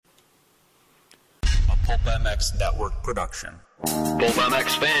Pulp MX Network production. Pulp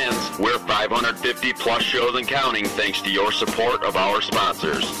MX fans, we're 550 plus shows and counting thanks to your support of our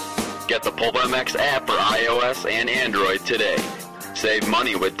sponsors. Get the Pulp MX app for iOS and Android today. Save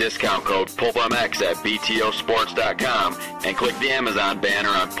money with discount code PulpMX at BTOsports.com and click the Amazon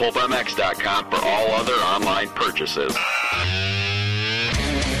banner on PulpMX.com for all other online purchases.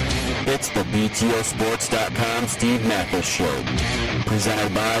 It's the BTOsports.com Steve Matthes Show,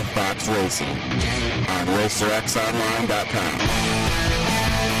 presented by Fox Racing on RacerXOnline.com.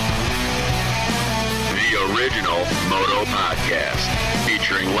 The original Moto Podcast,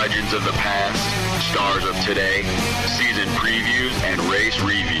 featuring legends of the past, stars of today, season previews and race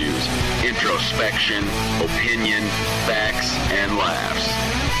reviews, introspection, opinion, facts, and laughs.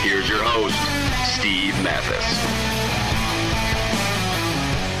 Here's your host, Steve Matthes.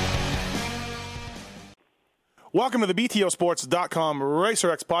 Welcome to the BTOsports.com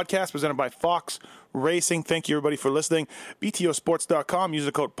RacerX podcast presented by Fox Racing. Thank you, everybody, for listening. BTOsports.com. Use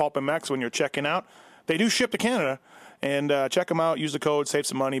the code PulpMX when you're checking out. They do ship to Canada, and check them out. Use the code, save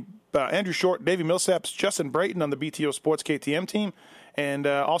some money. Andrew Short, Davey Millsaps, Justin Brayton on the BTO Sports KTM team, and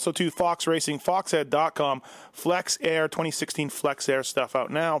also to Fox Racing, foxhead.com. Flex Air 2016 Flex Air stuff out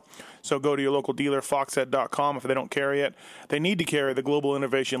now. So go to your local dealer, foxhead.com. If they don't carry it, they need to carry the global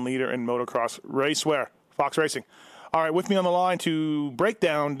innovation leader in motocross racewear. Fox Racing. All right, with me on the line to break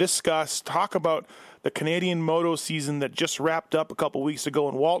down, discuss, talk about the Canadian moto season that just wrapped up a couple weeks ago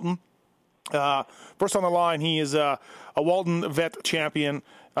in Walton. First on the line, he is a Walton vet champion,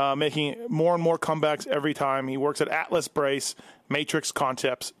 making more and more comebacks every time. He works at Atlas Brace, Matrix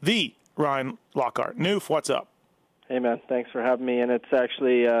Concepts, the Ryan Lockhart. Newf, what's up? Hey, man, thanks for having me. And it's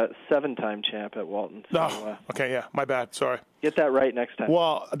actually a 7-time champ at Walton. So, okay, yeah, my bad, sorry. Get that right next time.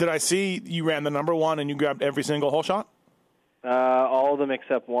 Well, did I see you ran the number one and you grabbed every single hole shot? All of them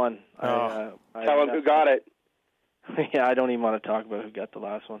except one. Oh. Tell them who got it. Yeah, I don't even want to talk about who got the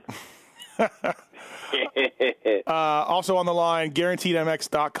last one. Also on the line,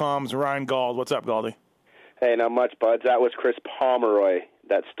 GuaranteedMX.com's Ryan Gauld. What's up, Gauldy? Hey, not much, buds. That was Chris Pomeroy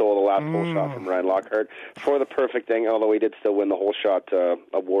that stole the last hole shot from Ryan Lockhart for the perfect thing, although he did still win the hole shot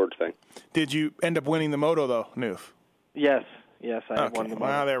award thing. Did you end up winning the moto, though, Newf? Yes, I won the moto.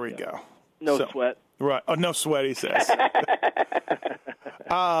 Well, there we go. No sweat. Right. Oh, no sweat, he says.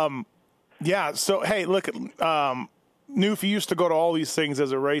 Yeah, so, hey, look, Newf, you used to go to all these things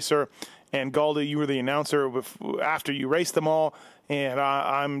as a racer, and Gauldy, you were the announcer after you raced them all, and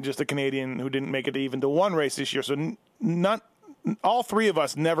I'm just a Canadian who didn't make it even to one race this year, so all three of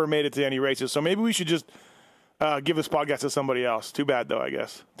us never made it to any races, so maybe we should just give this podcast to somebody else. Too bad, though, I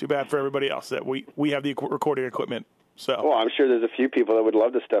guess. Too bad for everybody else that we have the recording equipment. So. Well, I'm sure there's a few people that would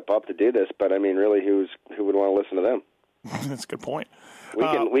love to step up to do this, but I mean, really, who would want to listen to them? That's a good point.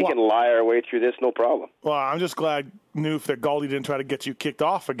 We can lie our way through this, no problem. Well, I'm just glad, Newf, that Gauldy didn't try to get you kicked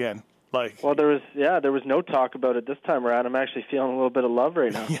off again. Well, there was no talk about it this time around. I'm actually feeling a little bit of love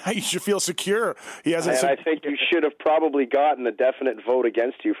right now. Yeah, you should feel secure. He hasn't. I think you should have probably gotten a definite vote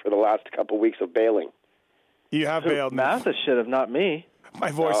against you for the last couple of weeks of bailing. You have bailed. Matthes should have, not me. My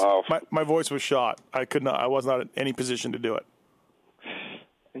voice, my voice was shot. I could not. I was not in any position to do it.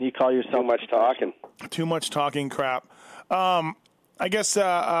 And you call yourself too much talking? Too much talking crap. I guess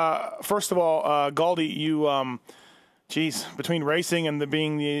first of all, Gauldy, you. Between racing and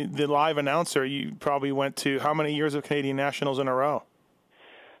being the live announcer, you probably went to how many years of Canadian Nationals in a row?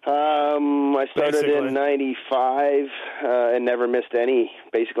 I started in 95 and never missed any.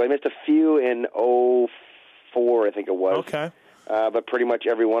 Basically, I missed a few in 04, I think it was. Okay. But pretty much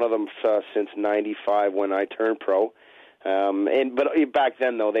every one of them since 95 when I turned pro. But back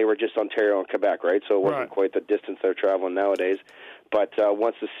then, though, they were just Ontario and Quebec, right? So it wasn't quite the distance they're traveling nowadays. But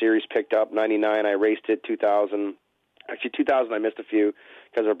once the series picked up, 99, I raced it, 2000. Actually, 2000, I missed a few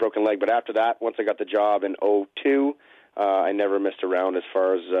because of a broken leg. But after that, once I got the job in 02, I never missed a round as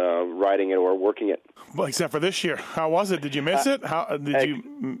far as riding it or working it. Well, except for this year. How was it? Did you miss it? How did you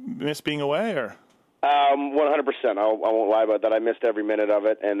miss being away? Or 100%. I won't lie about that. I missed every minute of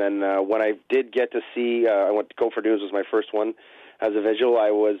it. And then when I did get to see, I went to Go for News was my first one as a visual. I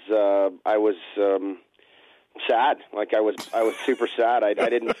was sad. Like I was super sad. I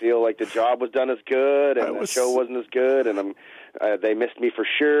didn't feel like the job was done as good, and the show wasn't as good, and they missed me for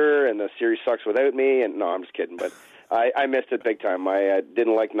sure, and the series sucks without me. And no, I'm just kidding, but I missed it big time. I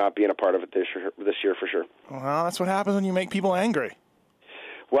didn't like not being a part of it this year for sure. Well, that's what happens when you make people angry.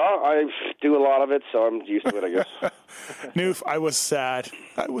 Well, I do a lot of it, so I'm used to it, I guess. Newf, I was sad.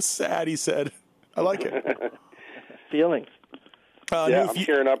 He said. I like it. Feelings. Yeah, Newf, I'm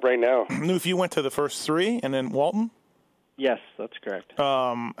cheering up right now. Newf, you went to the first three and then Walton? Yes, that's correct.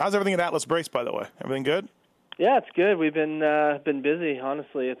 How's everything at Atlas Brace, by the way? Everything good? Yeah, it's good. We've been busy.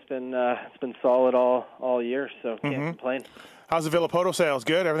 Honestly, it's been solid all year, so can't complain. How's the Villapoto sales?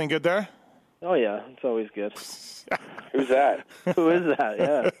 Good? Everything good there? Oh yeah, it's always good. Who's that? Who is that?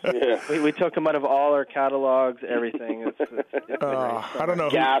 Yeah. Yeah. We took him out of all our catalogs, everything. It's been great. I don't know.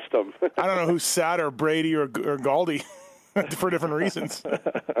 Gassed them. I don't know who's sadder, Brady or Gauldy, for different reasons.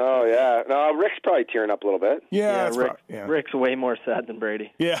 Oh, yeah. No, Rick's probably tearing up a little bit. Yeah, Rick's way more sad than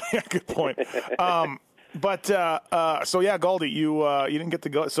Brady. Yeah, good point. But so yeah, Gauldy, you didn't get to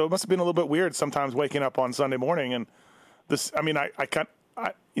go. So it must have been a little bit weird sometimes waking up on Sunday morning and this. I mean, I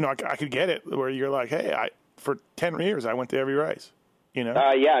could get it where you're like, hey, for 10 years I went to every race. You know?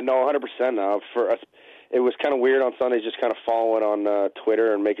 Yeah, no, 100%. For us, it was kind of weird on Sundays, just kind of following on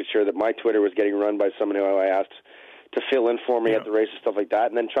Twitter and making sure that my Twitter was getting run by someone who I asked to fill in for me at the races, stuff like that,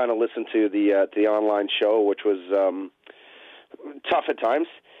 and then trying to listen to the online show, which was tough at times.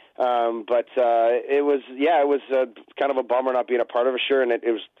 But it was kind of a bummer not being a part of it, sure, and it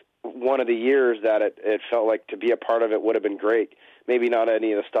was one of the years that it felt like to be a part of it would have been great. Maybe not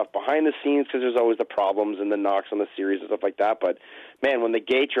any of the stuff behind the scenes because there's always the problems and the knocks on the series and stuff like that. But, man, when the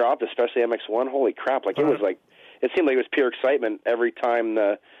gate dropped, especially MX1, holy crap, it was like it seemed like it was pure excitement every time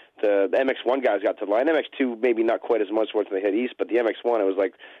the MX1 guys got to the line. MX2 maybe not quite as much once they hit east, but the MX1, it was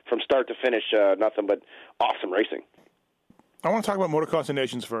like from start to finish, nothing but awesome racing. I want to talk about Motocross of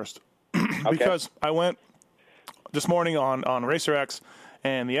Nations first because I went this morning on Racer X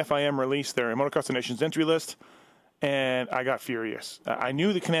and the FIM released their Motocross of Nations entry list, and I got furious. I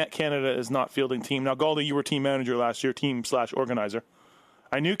knew the Canada is not fielding team. Now, Gauldy, you were team manager last year, team/organizer.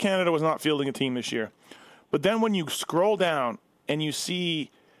 I knew Canada was not fielding a team this year. But then when you scroll down and you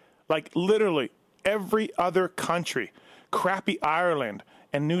see, like, literally every other country, crappy Ireland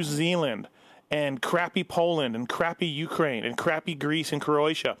and New Zealand and crappy Poland and crappy Ukraine and crappy Greece and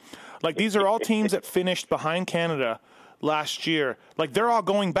Croatia. Like, these are all teams that finished behind Canada last year. Like, they're all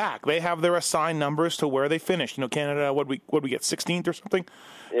going back. They have their assigned numbers to where they finished. You know, Canada, what we get, 16th or something?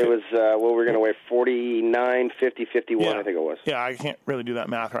 It was, we're going to weigh 49, 50, 51, I think it was. Yeah, I can't really do that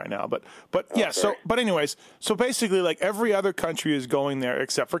math right now. But anyways, so basically, like, every other country is going there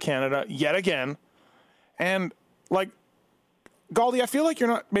except for Canada yet again. And, like, Gauldy, I feel like you're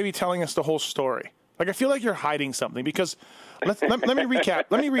not maybe telling us the whole story. Like, I feel like you're hiding something because let me recap.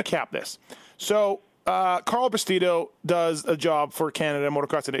 Let me recap this. So, Carl Bastido does a job for Canada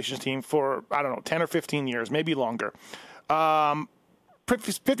Motocross of Nations team for, 10 or 15 years, maybe longer.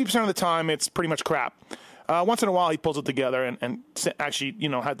 50% of the time, it's pretty much crap. Once in a while, he pulls it together and actually,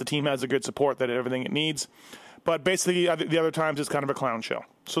 the team has a good support that everything it needs. But basically, the other times, it's kind of a clown show.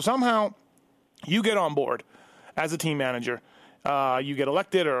 So somehow, you get on board as a team manager. You get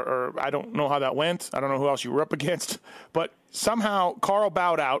elected, or I don't know how that went. I don't know who else you were up against. But somehow Carl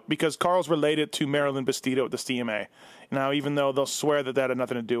bowed out because Carl's related to Marilyn Bastido at the CMA. Now, even though they'll swear that had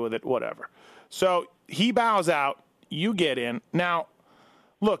nothing to do with it, whatever. So he bows out. You get in. Now,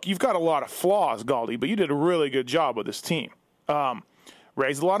 look, you've got a lot of flaws, Gauldy, but you did a really good job with this team.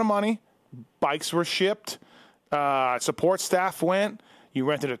 Raised a lot of money. Bikes were shipped. Support staff went. You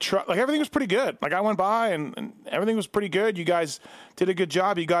rented a truck. Like, everything was pretty good. Like, I went by, and everything was pretty good. You guys did a good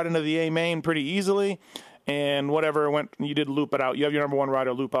job. You got into the A main pretty easily, and whatever went, you did loop it out. You have your number one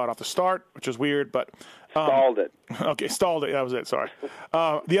rider loop out off the start, which was weird, but stalled it. Okay, stalled it. That was it. Sorry.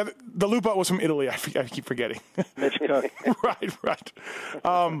 The loop out was from Italy. I keep forgetting. Mitch Cook. Right.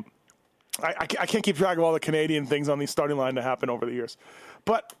 I can't keep track of all the Canadian things on the starting line to happen over the years,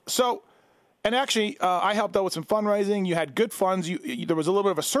 but so. And actually, I helped out with some fundraising. You had good funds. There was a little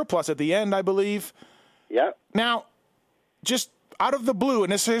bit of a surplus at the end, I believe. Yeah. Now, just out of the blue,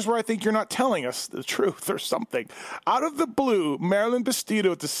 and this is where I think you're not telling us the truth or something. Out of the blue, Marilyn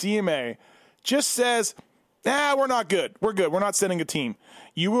Bastido at the CMA just says, we're not good. We're good. We're not sending a team.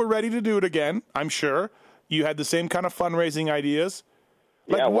 You were ready to do it again, I'm sure. You had the same kind of fundraising ideas.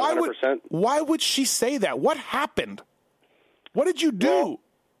 Like, yeah, 100%. Why would she say that? What happened? What did you do? Well,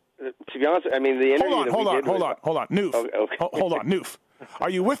 to be honest, I mean, the interview Hold on. Newf. Okay. Hold on, Newf. Are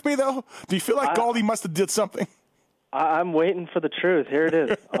you with me, though? Do you feel like Gauldy must have did something? I'm waiting for the truth. Here it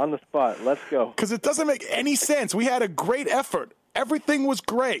is, on the spot. Let's go. Because it doesn't make any sense. We had a great effort. Everything was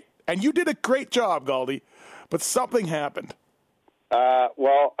great. And you did a great job, Gauldy. But something happened.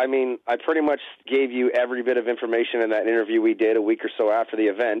 Well, I mean, I pretty much gave you every bit of information in that interview we did a week or so after the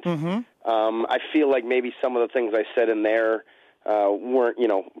event. Mm-hmm. I feel like maybe some of the things I said in there weren't,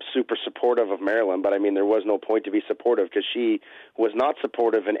 super supportive of Marilyn, but I mean, there was no point to be supportive because she was not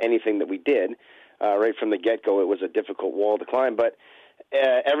supportive in anything that we did. Right from the get-go, it was a difficult wall to climb. But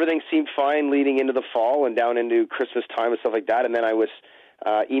everything seemed fine leading into the fall and down into Christmas time and stuff like that. And then I was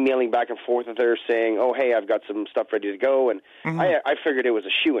emailing back and forth with her saying, oh, hey, I've got some stuff ready to go. And I figured it was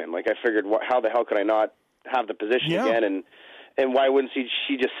a shoo-in. Like, I figured, how the hell could I not have the position again? And why wouldn't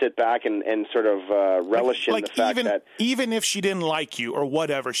she just sit back and sort of relish in the fact that... Even if she didn't like you or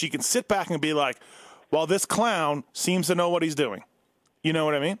whatever, she can sit back and be like, well, this clown seems to know what he's doing. You know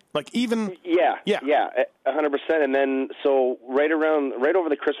what I mean? Like, even... Yeah, 100%. And then, so right over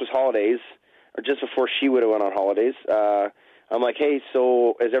the Christmas holidays, or just before she would have went on holidays, I'm like, hey,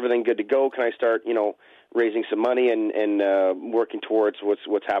 so is everything good to go? Can I start, raising some money and working towards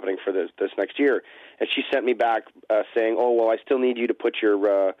what's happening for this next year? And she sent me back saying, oh, well, I still need you to put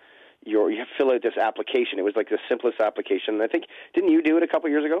you fill out this application. It was like the simplest application. And I think, didn't you do it a couple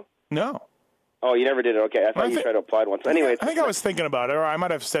years ago? No. Oh, you never did it? Okay. I thought you tried to apply once. Anyway, I think I was thinking about it, or I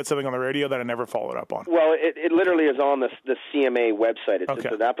might have said something on the radio that I never followed up on. Well, it literally is on the CMA website. It's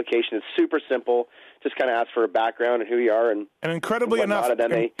an application. It's super simple. Just kind of asks for a background and who you are. And incredibly enough,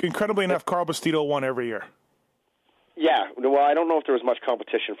 Carl Bastido won every year. Yeah. Well, I don't know if there was much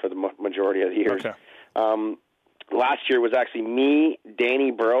competition for the majority of the years. Okay. Last year was actually me,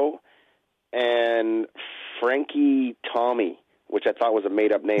 Danny Bro, and Frankie Tommy, which I thought was a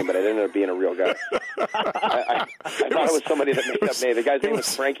made-up name, but it ended up being a real guy. I thought it was somebody that made up name. The guy's name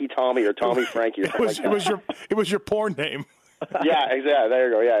was Frankie Tommy or Tommy Frankie. Or it was your porn name. Yeah, exactly. There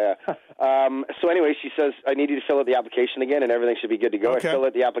you go. Yeah. So anyway, she says, I need you to fill out the application again, and everything should be good to go. Okay. I fill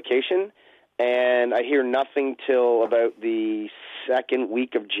out the application, and I hear nothing till about the second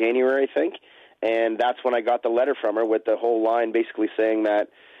week of January, I think, and that's when I got the letter from her with the whole line basically saying that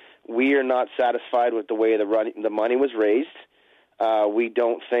we are not satisfied with the way the money was raised. We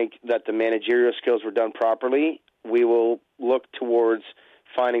don't think that the managerial skills were done properly. We will look towards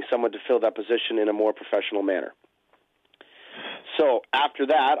finding someone to fill that position in a more professional manner. So after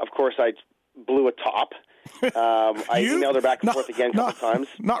that, of course, I blew a top. I emailed her back and forth again a couple times.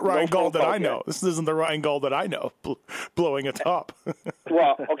 Not Ryan Gauld that I know. This isn't the Ryan Gauld that I know, blowing a top.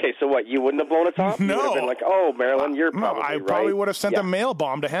 Well, okay, so what? You wouldn't have blown a top? No. You would have been like, oh, Marilyn, you're probably right. I probably would have sent a mail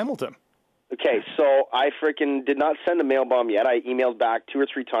bomb to Hamilton. Okay, so I freaking did not send a mail bomb yet. I emailed back 2 or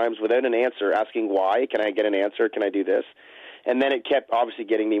 3 times without an answer, asking why. Can I get an answer? Can I do this? And then it kept obviously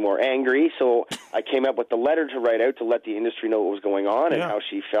getting me more angry, so I came up with the letter to write out to let the industry know what was going on and how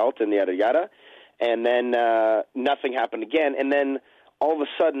she felt and yada, yada. And then nothing happened again. And then all of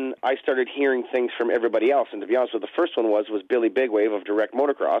a sudden I started hearing things from everybody else. And to be honest with you, the first one was Billy Bigwave of Direct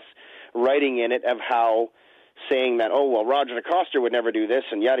Motocross writing in it of how saying that, oh, well, Roger DeCoster would never do this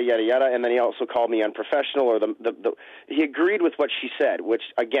and yada, yada, yada. And then he also called me unprofessional or he agreed with what she said, which,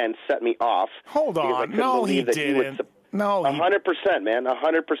 again, set me off. Hold on. No, he didn't. No, 100%, man,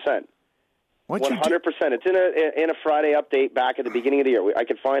 100%. 100%. It's in a Friday update back at the beginning of the year. I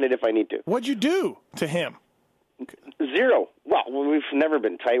can find it if I need to. What'd you do to him? Zero. Well, we've never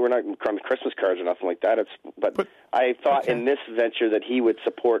been tight. We're not on Christmas cards or nothing like that. But I thought in this venture that he would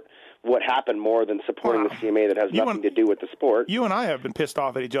support what happened more than supporting the CMA that has nothing to do with the sport. You and I have been pissed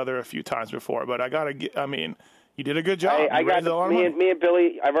off at each other a few times before, but you did a good job. Me and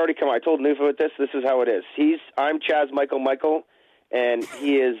Billy, I've already come on. I told Newf about this. This is how it is. I'm Chaz Michael, and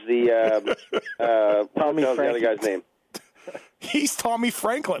he is the Tommy what's the other guy's name? He's Tommy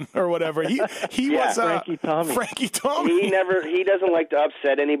Franklin or whatever. He was Frankie Tommy. He doesn't like to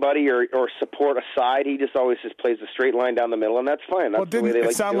upset anybody or support a side. He just always plays a straight line down the middle, and that's fine. That's the way they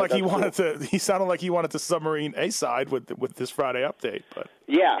like to do it. He sounded like he wanted to submarine a side with this Friday update, but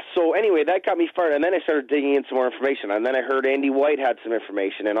yeah. So anyway, that got me fired, and then I started digging in some more information, and then I heard Andy White had some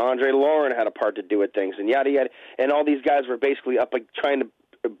information, and Andre Lauren had a part to do with things, and yada yada, and all these guys were basically up like trying to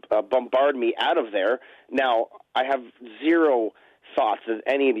bombard me out of there. Now, I have zero thoughts that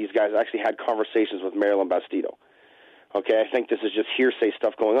any of these guys actually had conversations with Marilyn Bastido. Okay, I think this is just hearsay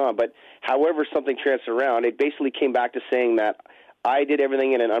stuff going on. But however something transferred around, it basically came back to saying that I did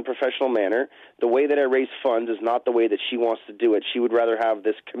everything in an unprofessional manner. The way that I raise funds is not the way that she wants to do it. She would rather have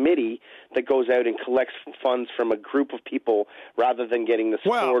this committee that goes out and collects funds from a group of people rather than getting the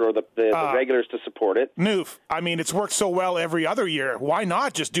support or the regulars to support it. Newf, I mean, it's worked so well every other year. Why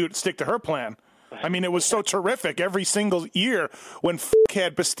not just stick to her plan? I mean, it was so terrific every single year when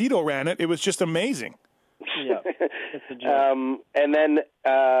had Bastido ran it. It was just amazing. Yeah, it's a joke. And then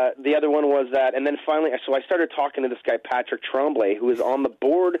the other one was that, and then finally, so I started talking to this guy, Patrick Tremblay, who is on the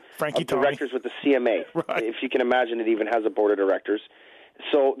board of directors with the CMA. Right. If you can imagine, it even has a board of directors.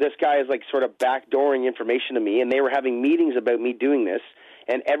 So this guy is like sort of backdooring information to me, and they were having meetings about me doing this,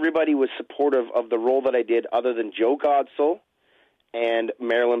 and everybody was supportive of the role that I did other than Joe Godsell and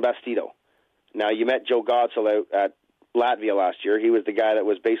Marilyn Bastido. Now, you met Joe Godsell out at Latvia last year. He was the guy that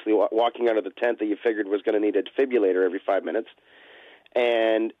was basically walking out of the tent that you figured was going to need a defibrillator every 5 minutes.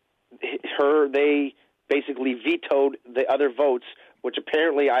 And they basically vetoed the other votes, which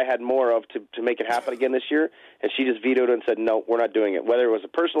apparently I had more of to make it happen again this year. And she just vetoed it and said, no, we're not doing it. Whether it was a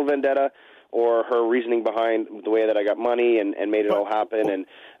personal vendetta or her reasoning behind the way that I got money and made it all happen.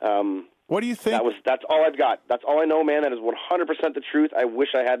 And what do you think? That's all I've got. That's all I know, man. That is 100% the truth. I wish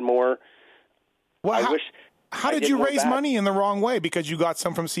I had more. Well, how did you raise money in the wrong way? Because you got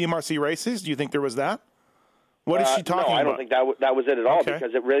some from CMRC races? Do you think there was that? What is she talking about? No, I don't think that was it at all. Okay.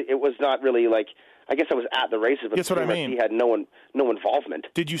 Because it was not really like. I guess I was at the races, but CMRC had no involvement.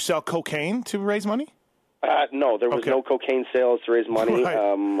 Did you sell cocaine to raise money? No, there was no cocaine sales to raise money.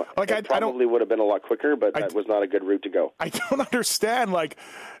 Right. It probably would have been a lot quicker, but that was not a good route to go. I don't understand. Like,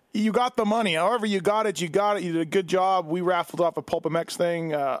 you got the money. However you got it. You did a good job. We raffled off a Pulp MX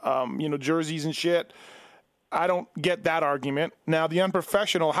thing, jerseys and shit. I don't get that argument. Now, the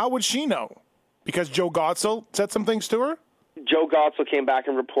unprofessional, how would she know? Because Joe Gotzel said some things to her? Joe Gotzel came back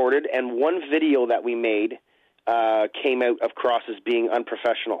and reported, and one video that we made came out of Cross as being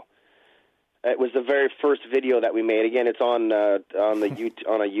unprofessional. It was the very first video that we made. Again, it's on a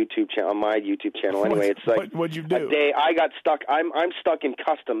YouTube channel, on my YouTube channel. Anyway, it's like what'd you do? A day I got stuck. I'm stuck in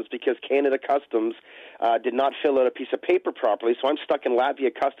customs because Canada Customs did not fill out a piece of paper properly. So I'm stuck in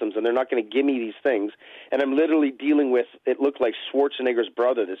Latvia Customs, and they're not going to give me these things. And I'm literally dealing with. It looked like Schwarzenegger's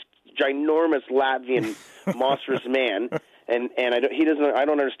brother, this ginormous Latvian monstrous man. And I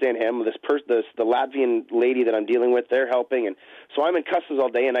don't understand him. The Latvian lady that I'm dealing with, they're helping, and so I'm in customs all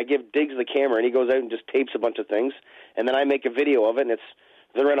day, and I give Diggs the camera, and he goes out and just tapes a bunch of things, and then I make a video of it, and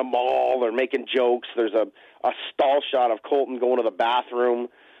they're in a mall, they're making jokes. There's a stall shot of Colton going to the bathroom.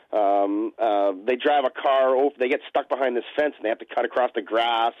 They drive a car over, they get stuck behind this fence, and they have to cut across the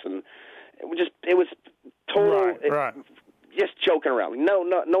grass, and it was total, just joking around.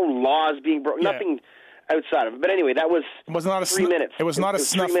 No laws being broken, nothing outside of it. But anyway, that was 3 minutes. It was not a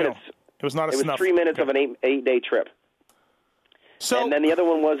snuff film. It was not a snuff. It was 3 minutes of an eight-day trip. So, and then the other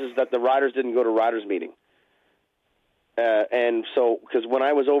one was that the riders didn't go to riders meeting. And so, because when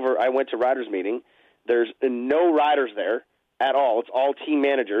I was over, I went to riders meeting. There's no riders there at all. It's all team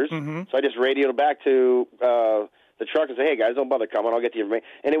managers. Mm-hmm. So I just radioed back to the truck and said, "Hey guys, don't bother coming. I'll get the information."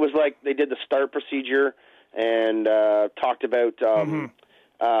 And it was like they did the start procedure and talked about.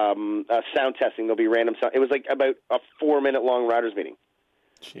 Sound testing. There'll be random sound. It was like about a 4-minute long riders meeting.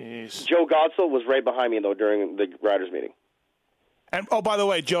 Jeez. Joe Gotzel was right behind me though during the riders meeting. And by the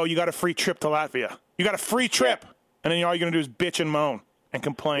way, Joe, you got a free trip to Latvia. You got a free trip, and then all you're going to do is bitch and moan and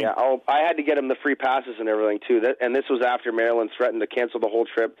complain. Yeah, I had to get him the free passes and everything too. And this was after Marilyn threatened to cancel the whole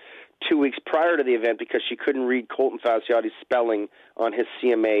trip 2 weeks prior to the event because she couldn't read Colton Fasciotti's spelling on his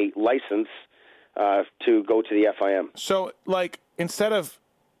CMA license to go to the FIM. So, instead of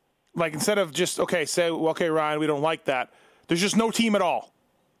just, okay, Ryan, we don't like that. There's just no team at all.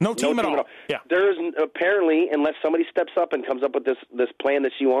 No team at all. Yeah. There is apparently, unless somebody steps up and comes up with this plan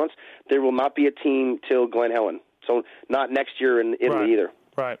that she wants, there will not be a team till Glen Helen. So not next year in Italy either.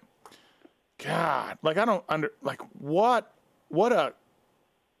 Right. God,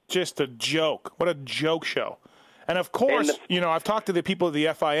 just a joke. What a joke show. And of course, I've talked to the people of the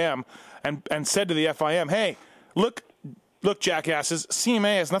FIM and said to the FIM, hey, look, jackasses,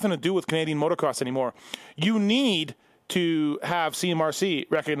 CMA has nothing to do with Canadian motocross anymore. You need to have CMRC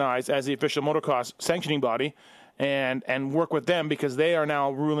recognized as the official motocross sanctioning body and work with them because they are now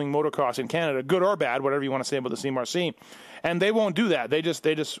ruling motocross in Canada, good or bad, whatever you want to say about the CMRC. And they won't do that.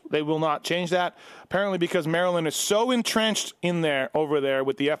 They will not change that. Apparently because Maryland is so entrenched over there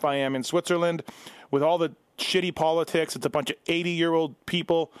with the FIM in Switzerland, with all the shitty politics. It's a bunch of 80-year-old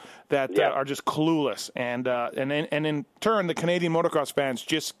people that are just clueless, and in turn, the Canadian motocross fans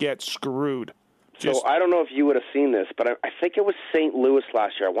just get screwed. So I don't know if you would have seen this, but I think it was St. Louis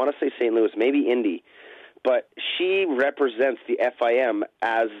last year. I want to say St. Louis, maybe Indy, but she represents the FIM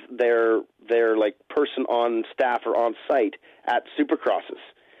as their person on staff or on site at Supercrosses.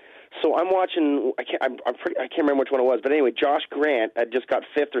 So I'm watching. I can't remember which one it was, but anyway, Josh Grant had just got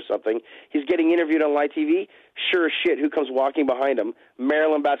 5th or something. He's getting interviewed on live TV. Sure as shit, who comes walking behind him?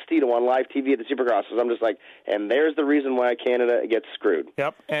 Marilyn Bastido on live TV at the Supercrosses. I'm just like, and there's the reason why Canada gets screwed.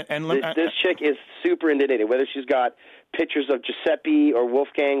 Yep, this chick is super intimidating. Whether she's got pictures of Giuseppe or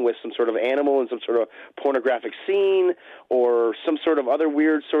Wolfgang with some sort of animal and some sort of pornographic scene, or some sort of other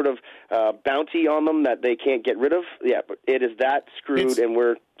weird sort of bounty on them that they can't get rid of. Yeah, but it is that screwed, and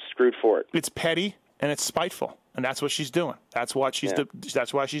we're screwed for it. It's petty and it's spiteful. and that's what she's doing. That's what she's.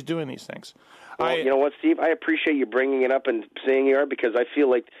 That's why she's doing these things. Well, you know what, Steve? I appreciate you bringing it up and saying you are, because I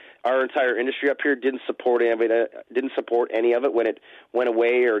feel like our entire industry up here didn't support any of it when it went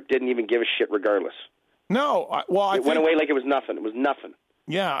away, or didn't even give a shit regardless. No, it went away like it was nothing. It was nothing.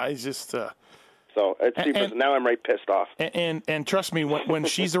 Yeah, I just. So it's now I'm right pissed off. And trust me, when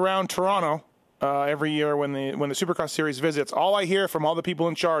she's around Toronto every year when the Supercross Series visits, all I hear from all the people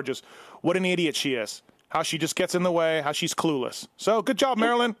in charge is what an idiot she is, how she just gets in the way, how she's clueless. So good job,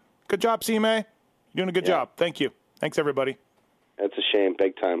 Marilyn. Good job, CMA. You're doing a good job. Thank you. Thanks, everybody. That's a shame,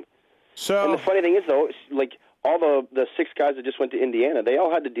 big time. So, and the funny thing is, though, like all the 6 guys that just went to Indiana, they all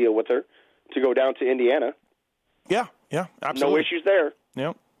had to deal with her to go down to Indiana. Yeah, absolutely. No issues there.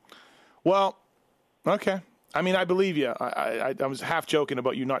 Yep. Well, okay. I mean, I believe you. I was half joking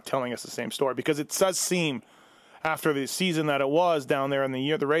about you not telling us the same story, because it does seem, after the season that it was down there and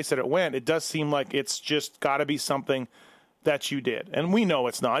the race that it went, it does seem like it's just got to be something that you did. And we know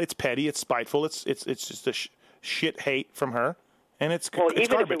it's not. It's petty. It's spiteful. It's just a shit hate from her. And it's even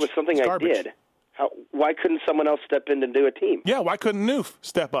garbage. If it was something I did, why couldn't someone else step in and do a team? Yeah, why couldn't Newf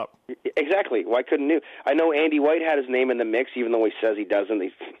step up? Exactly. Why couldn't Newf? I know Andy White had his name in the mix, even though he says he doesn't.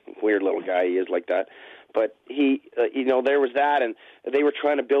 He's a weird little guy. He is like that. But he, there was that, and they were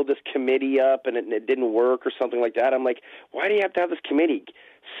trying to build this committee up, and it didn't work or something like that. I'm like, why do you have to have this committee?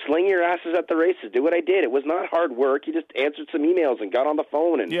 Sling your asses at the races. Do what I did. It was not hard work. You just answered some emails and got on the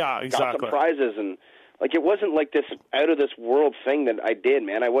phone and got some prizes. And like, it wasn't like this out of this world thing that I did,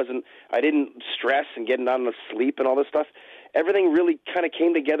 man. I didn't stress and get on the sleep and all this stuff. Everything really kind of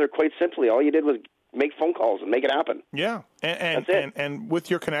came together quite simply. All you did was make phone calls and make it happen. Yeah, and with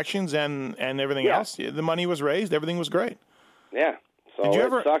your connections and everything else, the money was raised. Everything was great. Yeah, so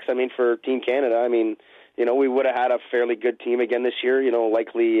it sucks. I mean, for Team Canada, I mean, we would have had a fairly good team again this year.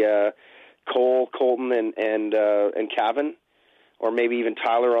 Likely Cole, Colton, and Cavan, or maybe even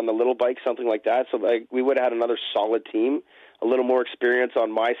Tyler on the little bike, something like that. So we would have had another solid team, a little more experience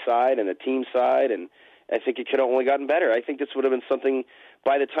on my side and the team side, and I think it could have only gotten better. I think this would have been something.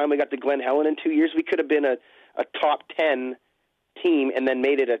 By the time we got to Glen Helen in 2 years, we could have been a top 10 team and then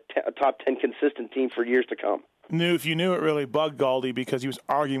made it a top 10 consistent team for years to come. If you knew, it really bugged Gauldy because he was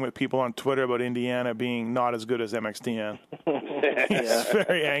arguing with people on Twitter about Indiana being not as good as MXDN. He's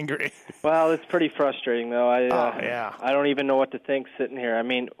very angry. Well, it's pretty frustrating, though. I don't even know what to think sitting here. I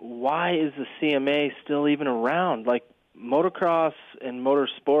mean, why is the CMA still even around? Like, motocross and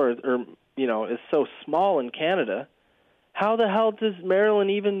motorsport is so small in Canada. How the hell does Marilyn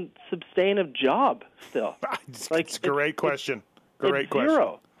even sustain a job still? It's a great question. Great question.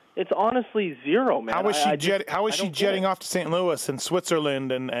 Zero. It's honestly zero, man. How is she jetting off to St. Louis and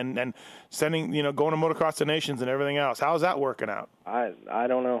Switzerland and sending, going to Motocross the Nations and everything else? How is that working out? I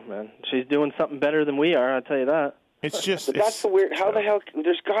don't know, man. She's doing something better than we are, I'll tell you that. It's just... But that's the weird... How the hell...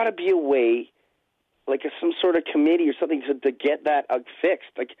 There's got to be a way, like some sort of committee or something to get that fixed.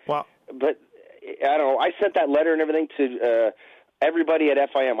 But... I don't know. I sent that letter and everything to everybody at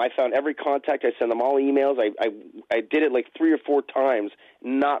FIM. I found every contact. I sent them all emails. I did it like 3 or 4 times.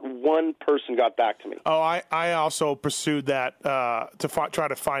 Not one person got back to me. Oh, I also pursued that to try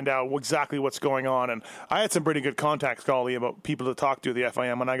to find out exactly what's going on. And I had some pretty good contacts, Golly, about people to talk to at the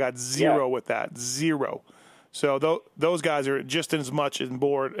FIM, and I got zero with that. Zero. So those guys are just as much on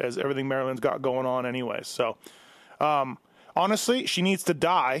board as everything Marilyn's got going on anyway. So, honestly, she needs to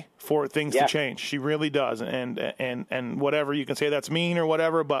die for things to change. She really does. And whatever, you can say that's mean or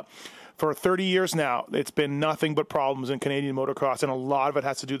whatever, but for 30 years now, it's been nothing but problems in Canadian motocross, and a lot of it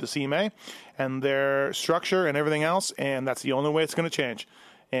has to do with the CMA and their structure and everything else, and that's the only way it's going to change.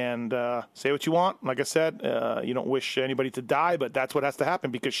 And say what you want. Like I said, you don't wish anybody to die, but that's what has to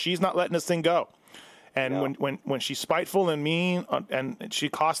happen because she's not letting this thing go. And when she's spiteful and mean, and she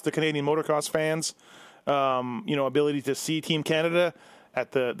costs the Canadian motocross fans ability to see Team Canada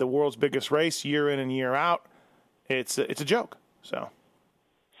at the world's biggest race year in and year out, it's a joke. So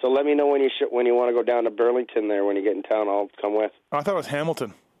let me know when you want to go down to Burlington there when you get in town. I'll come with. Oh, I thought it was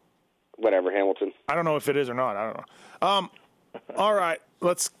Hamilton. Whatever, Hamilton. I don't know if it is or not. I don't know. All right,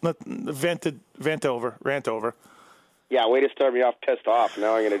 let's rant over. Yeah, way to start me off pissed off.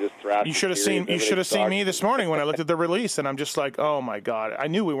 Now I'm going to just thrash. You should have seen me this morning when I looked at the release, and I'm just like, oh my god. I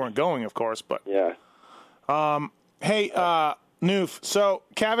knew we weren't going, of course, but yeah. Hey, Newf. So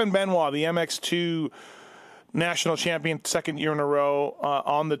Kevin Benoit, the MX2 national champion, second year in a row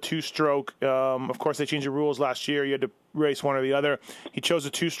on the 2-stroke. Of course, they changed the rules last year. You had to race one or the other. He chose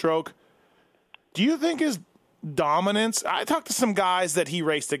a 2-stroke. Do you think his dominance? I talked to some guys that he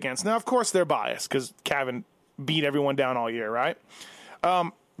raced against. Now, of course, they're biased because Kevin beat everyone down all year, right?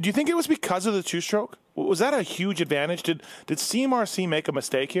 Do you think it was because of the 2-stroke? Was that a huge advantage? Did CMRC make a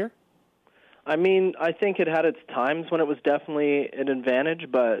mistake here? I mean, I think it had its times when it was definitely an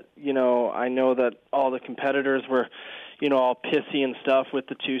advantage, but, I know that all the competitors were, all pissy and stuff with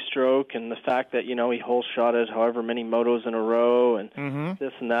the two-stroke and the fact that, he hole-shotted however many motos in a row and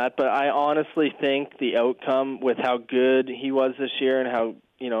this and that. But I honestly think the outcome with how good he was this year and how,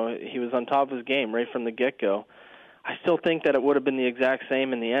 he was on top of his game right from the get-go, I still think that it would have been the exact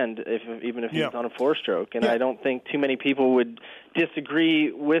same in the end, even if he was on a four-stroke. And I don't think too many people would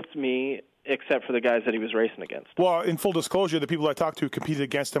disagree with me except for the guys that he was racing against. Well, in full disclosure, the people I talked to competed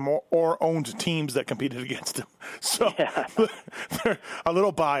against him or owned teams that competed against him. So they're a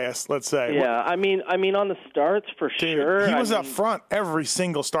little biased, let's say. Yeah, I mean, on the starts, for sure. He was up front every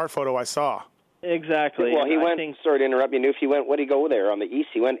single start photo I saw. Exactly. Well, he went, sorry to interrupt you, Newf, what did he go there on the East?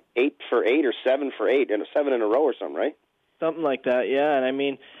 He went 8 for 8 or 7 for 8, and 7 in a row or something, right? Something like that, yeah. And I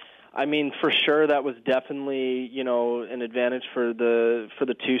mean, for sure, that was definitely, an advantage for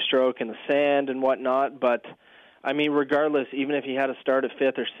the two-stroke and the sand and whatnot. But I mean, regardless, even if he had to start at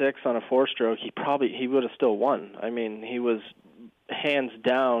 5th or 6th on a four-stroke, he would have still won. I mean, he was hands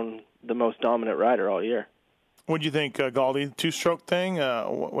down the most dominant rider all year. What do you think, Gauld? Two-stroke thing?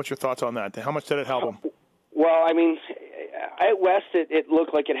 What's your thoughts on that? How much did it help him? Well, I mean, at West, it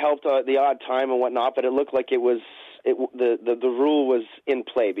looked like it helped the odd time and whatnot, but it looked like it was. The rule was in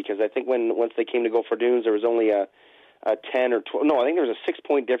play because I think once they came to go for Dunes, there was only a 10 or 12. No, I think there was a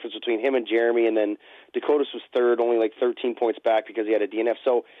 6-point difference between him and Jeremy, and then Dakotas was third, only like 13 points back because he had a DNF.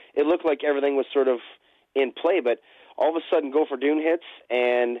 So it looked like everything was sort of in play, but all of a sudden go for Dune hits,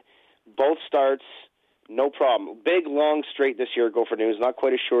 and both starts, no problem. Big, long straight this year, go for Dunes, not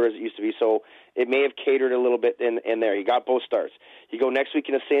quite as short as it used to be, so it may have catered a little bit in there. He got both starts. You go next week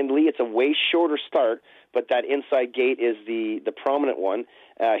in a Saint Louis, it's a way shorter start, but that inside gate is the prominent one.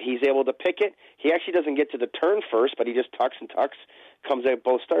 He's able to pick it. He actually doesn't get to the turn first, but he just tucks and tucks, comes out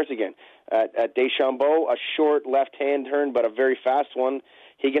both starts again. At Deschambault, a short left-hand turn, but a very fast one.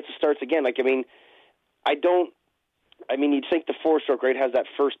 He gets the starts again. You'd think the four-stroke rate has that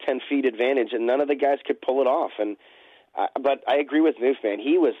first 10 feet advantage, and none of the guys could pull it off. But I agree with Newf, man.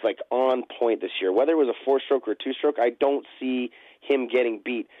 He was on point this year. Whether it was a four-stroke or a two-stroke, I don't see him getting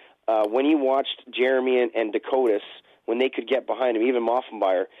beat. When you watched Jeremy and Dakotas, when they could get behind him, even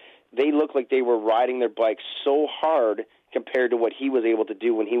Moffenbauer, they looked like they were riding their bikes so hard compared to what he was able to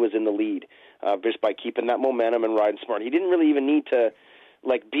do when he was in the lead, just by keeping that momentum and riding smart. He didn't really even need to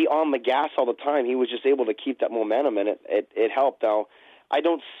be on the gas all the time. He was just able to keep that momentum, and it helped. Now, I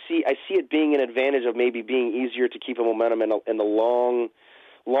see it being an advantage of maybe being easier to keep a momentum in the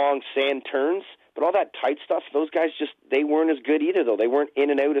long sand turns. But all that tight stuff, those guys they weren't as good either, though. They weren't in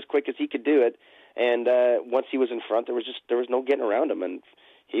and out as quick as he could do it. And once he was in front, there was no getting around him, and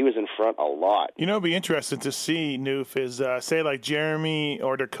he was in front a lot. It'd be interesting to see, Newf, is say like Jeremy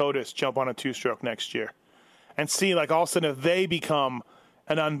or Dakotas jump on a two-stroke next year, and see all of a sudden if they become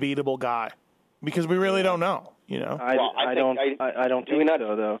an unbeatable guy, because we really don't know. I don't think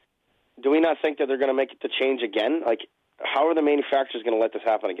so, though. Do we not think that they're going to make it the change again? How are the manufacturers going to let this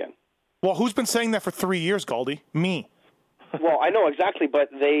happen again? Well, who's been saying that for 3 years, Gauldy? Me. Well, I know exactly, but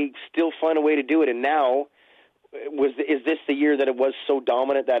they still find a way to do it. And now, is this the year that it was so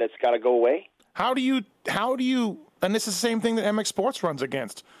dominant that it's got to go away? How do you? And this is the same thing that MX Sports runs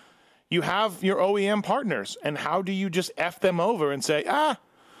against. You have your OEM partners, and how do you just F them over and say,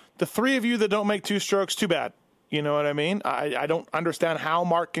 the three of you that don't make two strokes, too bad. You know what I mean? I don't understand how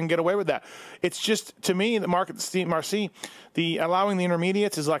Mark can get away with that. It's just, to me, the market, Marcy, the allowing the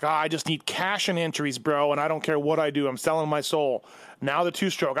intermediates is I just need cash and entries, bro, and I don't care what I do. I'm selling my soul. Now the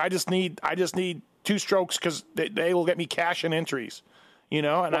two-stroke. I just need two strokes because they will get me cash and entries. And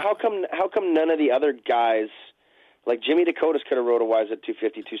how come none of the other guys, like Jimmy Dakotas, could have rode a YZ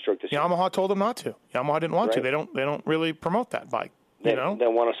 250 two-stroke this year? Yamaha told them not to. Yamaha didn't want to. They don't really promote that bike. They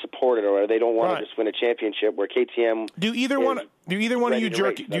want to support it, or they don't want to just win a championship. Where KTM, neither one of you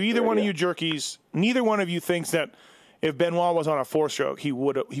jerkies, neither one of you thinks that if Benoit was on a four-stroke, he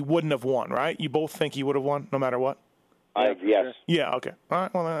wouldn't have won, right? You both think he would have won, no matter what. Yes. Yeah. Okay. All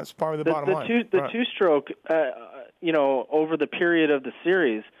right. Well, that's probably the bottom line. The two-stroke, over the period of the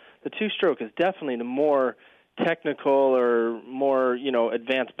series, the two-stroke is definitely the more technical or more,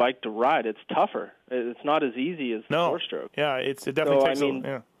 advanced bike to ride. It's tougher. It's not as easy as the four-stroke. Yeah, it definitely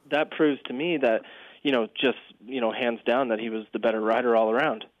takes that proves to me that, hands down that he was the better rider all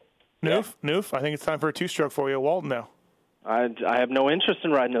around. Newf, I think it's time for a two-stroke for you at Walton now. I have no interest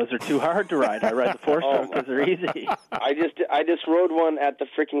in riding those. They're too hard to ride. I ride the four-stroke because they're easy. I just rode one at the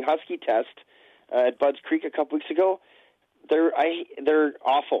freaking Husky test at Budds Creek a couple weeks ago. They're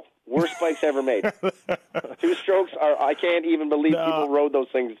awful. Worst bikes ever made. Two-strokes I can't even believe people rode those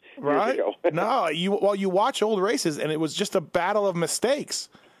things years ago. No, you watch old races, and it was just a battle of mistakes.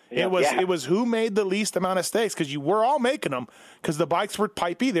 Yeah. It was who made the least amount of mistakes, because you were all making them, because the bikes were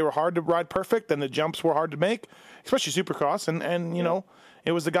pipey, they were hard to ride perfect, and the jumps were hard to make, especially Supercross, and you know,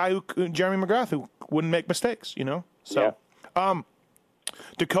 it was the guy Jeremy McGrath, who wouldn't make mistakes, you know. So,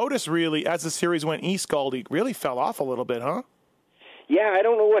 Dakotas really, as the series went east, Gauld, really fell off a little bit, huh? Yeah, I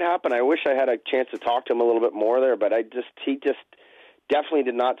don't know what happened. I wish I had a chance to talk to him a little bit more there, but he just definitely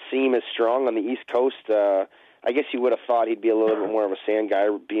did not seem as strong on the East Coast. I guess you would have thought he'd be a little bit more of a sand guy,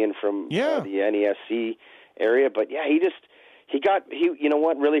 being from the NESC area. But yeah, he you know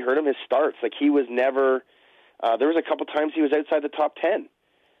what really hurt him? His starts. Like, he was never. There was a couple times he was outside the top 10,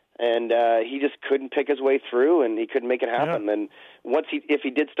 and he just couldn't pick his way through, and he couldn't make it happen. And once if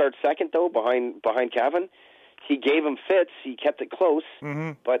he did start second though, behind Cavan, he gave him fits. He kept it close,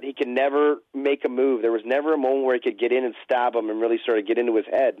 but he could never make a move. There was never a moment where he could get in and stab him and really sort of get into his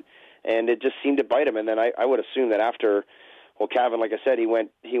head. And it just seemed to bite him. And then I would assume that after, Cavan, like I said, he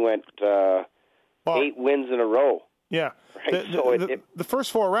went 8 wins in a row. Yeah. Right? The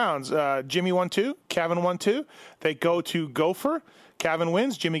first 4 rounds, Jimmy won 2, Cavan won 2. They go to Gopher. Cavan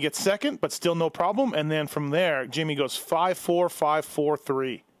wins. Jimmy gets second, but still no problem. And then from there, Jimmy goes 5-4, 5-4,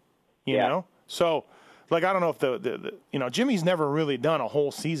 3. You know? So, like, I don't know if the Jimmy's never really done a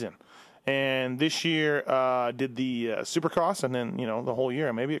whole season. And this year did the Supercross, and then, the whole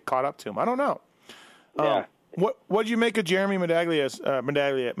year. Maybe it caught up to him. I don't know. Yeah. What did you make of Jeremy Medaglia's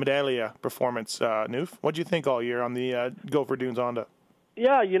Medaglia performance, Newf? What did you think all year on the Gopher Dunes Honda?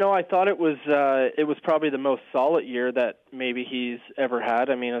 Yeah, I thought it was probably the most solid year that maybe he's ever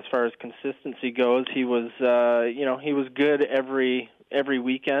had. I mean, as far as consistency goes, he was he was good every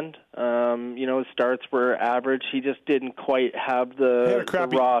weekend. His starts were average. He just didn't quite have the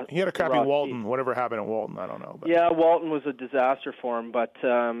He had a crappy Walton. Whatever happened at Walton, I don't know. But. Yeah, Walton was a disaster for him. But,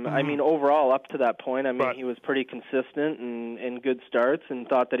 I mean, overall, up to that point, he was pretty consistent and good starts, and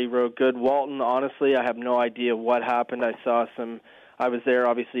thought that he rode good. Walton, honestly, I have no idea what happened. I was there,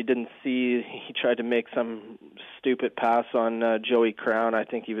 obviously didn't see. He tried to make some stupid pass on Joey Crown. I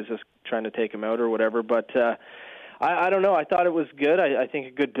think he was just trying to take him out or whatever. But I don't know. I thought it was good. I think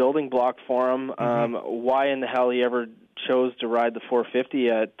a good building block for him. Why in the hell he ever chose to ride the 450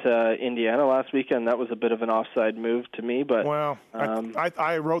 at Indiana last weekend, that was a bit of an offside move to me. But well,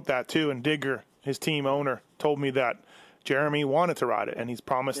 I wrote that too, and Digger, his team owner, told me that Jeremy wanted to ride it, and he's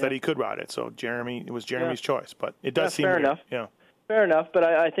promised that he could ride it. So it was Jeremy's choice. But it does seem fair weird. enough. Yeah. Fair enough, but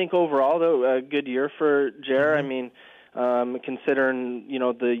I think overall, though, a good year for Jer. I mean, considering,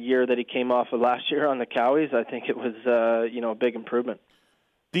 the year that he came off of last year on the Cowies, I think it was, a big improvement.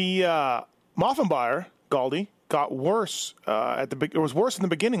 The Moffenbauer, Gauld, got worse it was worse in the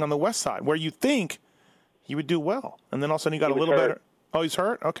beginning on the west side, where you think he would do well, and then all of a sudden he got a little better. Oh, he's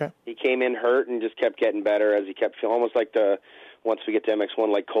hurt? Okay. He came in hurt and just kept getting better as he kept feeling, almost like once we get to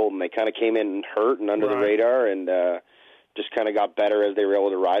MX1 like Colton, they kind of came in hurt and under the radar, and just kind of got better as they were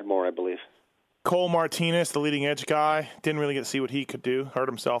able to ride more, I believe. Cole Martinez, the leading edge guy, didn't really get to see what he could do. Hurt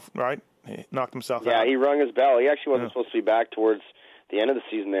himself, right? He knocked himself out. Yeah, he rung his bell. He actually wasn't supposed to be back towards the end of the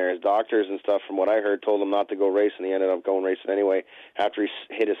season there. His doctors and stuff, from what I heard, told him not to go racing. He ended up going racing anyway after he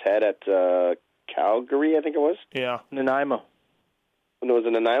hit his head at Calgary, I think it was. Yeah. Nanaimo. No, it was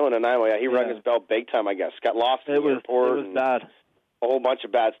in Nanaimo. Yeah, he rung his bell big time, I guess. Got lost in the airport. It was bad. A whole bunch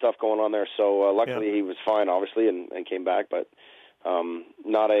of bad stuff going on there. So luckily he was fine, obviously, and came back. But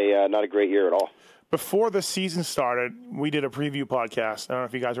not a great year at all. Before the season started, we did a preview podcast. I don't know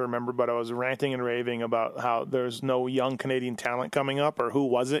if you guys remember, but I was ranting and raving about how there's no young Canadian talent coming up, or who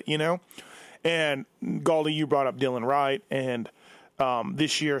was it, And Gauld, you brought up Dylan Wright, and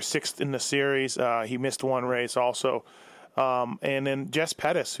this year 6th in the series. He missed one race also. And then Jess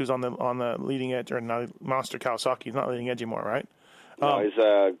Pettis, who's on the leading edge, or not Monster Kawasaki. He's not leading edge anymore, right? No, he's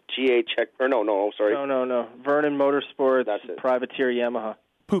GA check. Or no, sorry. No. Vernon Motorsports, Privateer Yamaha.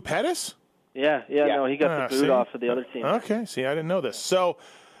 Who, Pettis? Yeah. No, he got the boot off of the other team. Okay, see, I didn't know this. So,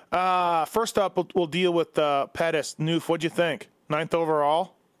 first up, we'll deal with Pettis. Newf, what'd you think? 9th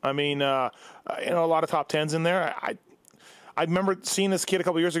overall? I mean, a lot of top 10s in there. I remember seeing this kid a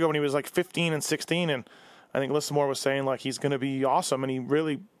couple years ago when he was like 15 and 16, and I think Lissamore was saying like he's going to be awesome, and he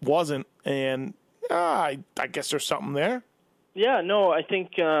really wasn't. And I guess there's something there. Yeah, no, I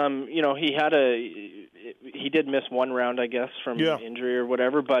think he did miss one round, I guess, from injury or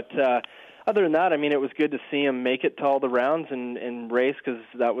whatever. But other than that, I mean, it was good to see him make it to all the rounds and race, because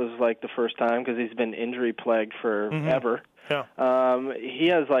that was like the first time, because he's been injury plagued forever. Yeah. He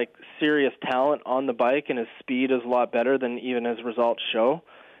has like serious talent on the bike, and his speed is a lot better than even his results show.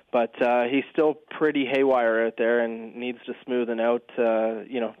 But he's still pretty haywire out there and needs to smoothen out,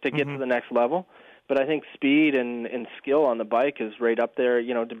 to get to the next level. But I think speed and skill on the bike is right up there,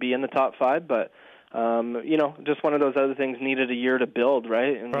 to be in the top 5. But, just one of those other things needed a year to build,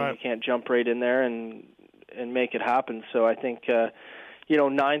 right? And you can't jump right in there and make it happen. So I think,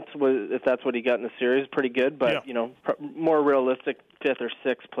 ninth, was, if that's what he got in the series, pretty good. But, more realistic 5th or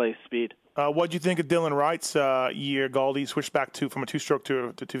 6th place speed. What do you think of Dylan Wright's year, Gauld? He switched back from a 2-stroke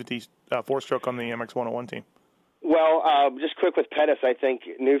to a 4-stroke on the MX101 team. Well, just quick with Pettis, I think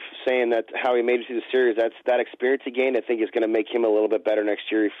Newf saying that how he made it through the series, that experience he gained, I think is going to make him a little bit better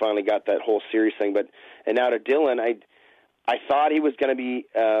next year. He finally got that whole series thing. And now to Dylan, I thought he was going to be,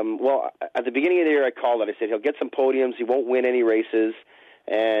 at the beginning of the year I called it. I said he'll get some podiums, he won't win any races.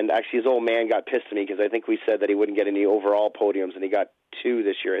 And actually his old man got pissed at me because I think we said that he wouldn't get any overall podiums, and he got 2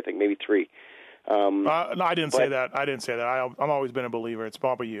 this year, I think, maybe 3. No, I didn't say that. I've always been a believer. It's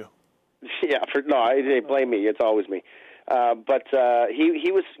probably you. Yeah, they blame me. It's always me. But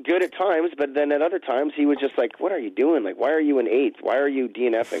he was good at times, but then at other times he was just like, what are you doing? Like, why are you in 8th? Why are you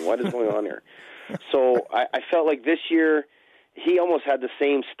DNFing? What is going on here? So I felt like this year he almost had the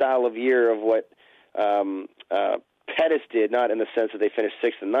same style of year of what Pettis did, not in the sense that they finished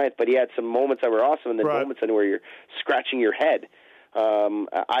 6th and 9th, but he had some moments that were awesome and then moments in where you're scratching your head.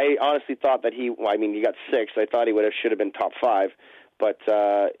 I honestly thought that he got 6th. I thought he should have been top 5. But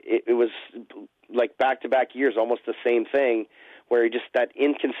it was like back-to-back years, almost the same thing, where that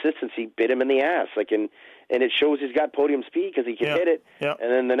inconsistency bit him in the ass. And it shows he's got podium speed because he can hit it. Yeah.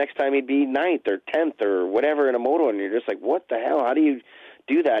 And then the next time he'd be 9th or 10th or whatever in a moto, and you're just like, what the hell? How do you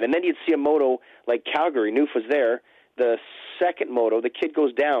do that? And then you'd see a moto like Calgary. Newf was there. The second moto, the kid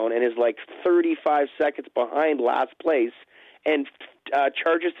goes down and is like 35 seconds behind last place and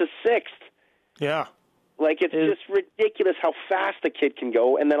charges to 6th. Yeah. It's just ridiculous how fast the kid can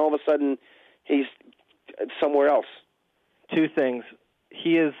go, and then all of a sudden he's somewhere else. 2 things.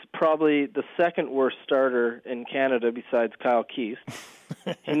 He is probably the second worst starter in Canada besides Kyle Keith.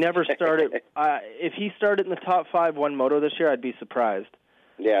 He never started. If he started in the top 5 one moto this year, I'd be surprised.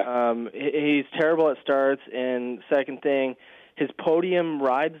 Yeah. He's terrible at starts, and second thing, his podium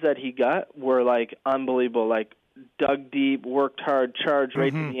rides that he got were, unbelievable. Dug deep, worked hard, charged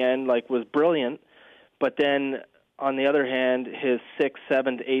right to the end, was brilliant. But then, on the other hand, his 6th,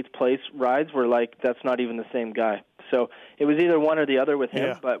 7th, 8th place rides were that's not even the same guy. So it was either one or the other with him.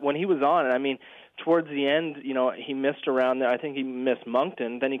 Yeah. But when he was on, towards the end, he missed around there. I think he missed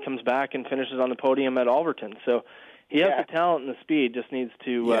Moncton. Then he comes back and finishes on the podium at Alberton. So he has the talent and the speed, just needs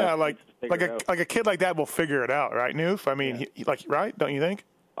to a kid like that will figure it out, right, Newf? Right? Don't you think?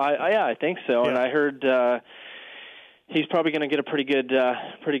 I think so. Yeah. And I heard he's probably going to get a pretty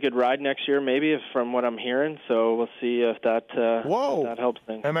good ride next year, maybe, from what I'm hearing. So we'll see if that helps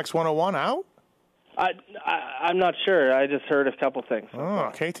things. MX101 out? I'm not sure. I just heard a couple things.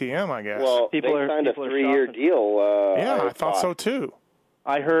 Oh, KTM, I guess. Well, they signed a 3-year deal. I thought so too.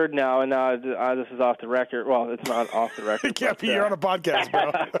 I heard now, and this is off the record. Well, it's not off the record. You're on a podcast,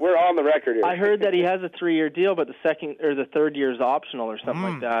 bro. We're on the record here. I heard that he has a 3-year deal, but the second or the third year is optional or something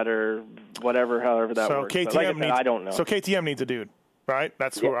like that, or whatever, however that works. KTM I don't know. So KTM needs a dude, right?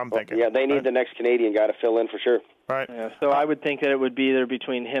 That's what I'm thinking. Yeah, they need the next Canadian guy to fill in for sure. Right. Yeah, so I would think that it would be either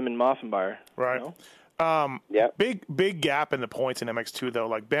between him and Moffenbauer. Right. Big gap in the points in MX2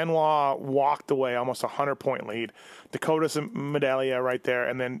 though. Benoit walked away almost 100-point lead. Dakotas and Medallia right there,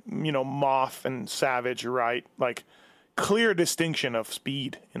 and then Moth and Savage right. Clear distinction of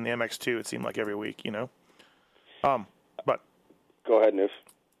speed in the MX2. It seemed like every week, But go ahead, Newf.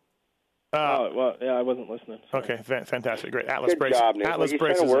 I wasn't listening. Sorry. Okay, fantastic, great. Atlas Braces. Good job, Newf. Atlas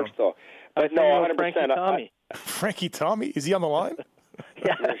Braces. Works though. But no, 100%. Frankie Tommy, is he on the line?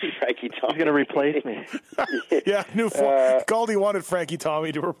 Yeah, Frankie Tommy. He's going to replace me. Yeah, Gauldy wanted Frankie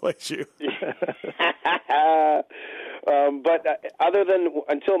Tommy to replace you. But other than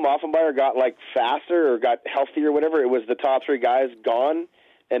until Moffenbauer got faster or got healthier or whatever, it was the top 3 guys gone,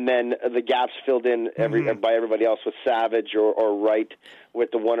 and then the gaps filled in by everybody else with Savage or Wright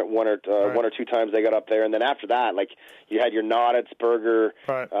with the one or 2 times they got up there, and then after that, you had your Noditz, Berger,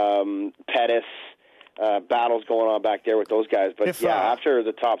 Pettis. Battles going on back there with those guys. But after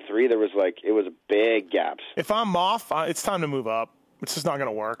the top 3, there was it was big gaps. If I'm Moff, it's time to move up. It's just not going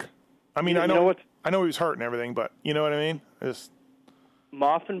to work. I know he was hurt and everything, but you know what I mean?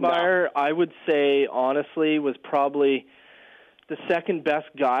 Moffenbauer, I would say, honestly, was probably the second best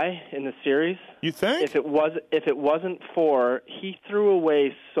guy in the series. You think? If it wasn't for, he threw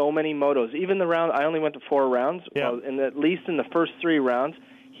away so many motos. Even the round, I only went to 4 rounds. Yeah. Well, at least in the first 3 rounds,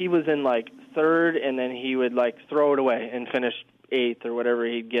 he was in third, and then he would throw it away and finish 8th or whatever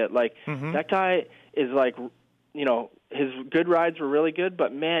he'd get. Like, that guy is like, you know, his good rides were really good,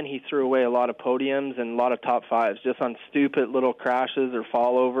 but, man, he threw away a lot of podiums and a lot of top fives just on stupid little crashes or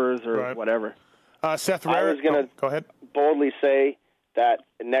fallovers or whatever. Seth I was going go ahead. Boldly say that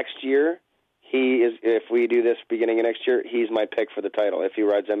next year, he is. If we do this beginning of next year, he's my pick for the title if he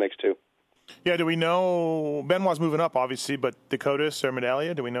rides MX2. Yeah, do we know Benoit's moving up, obviously, but Dakotas or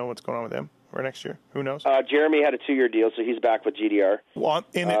Medallia, do we know what's going on with him for next year? Who knows? Jeremy had a 2-year deal, so he's back with GDR. Well,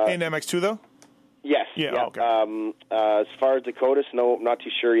 in MX2, though? Yes. Yeah. Okay. As far as Dakotas, no, not too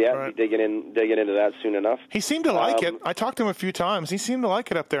sure yet. Right. Digging into that soon enough. He seemed to like it. I talked to him a few times. He seemed to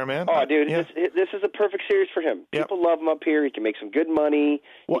like it up there, man. Oh, dude, this is a perfect series for him. Yep. People love him up here. He can make some good money.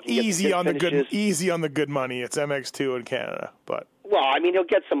 Well, easy on the good money. It's MX2 in Canada, but. Well, I mean, he'll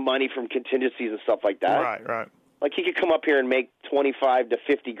get some money from contingencies and stuff like that. Right. Like, he could come up here and make $25 to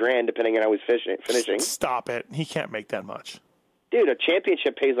 $50,000 depending on how he's finishing. Stop it. He can't make that much. Dude, a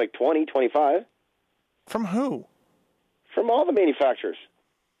championship pays like 20, 25. From who? From all the manufacturers.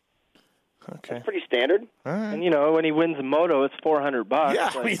 Okay. That's pretty standard. All right. And, you know, when he wins a moto, it's $400.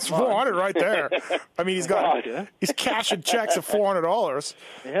 Yeah, I mean, it's $400 right there. I mean, he's cashing checks of $400.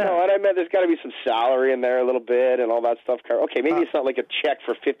 Yeah. No, and I meant there's got to be some salary in there a little bit and all that stuff. Okay, maybe it's not like a check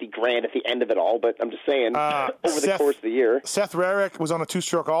for $50,000 at the end of it all, but I'm just saying over the course of the year. Seth Rarick was on a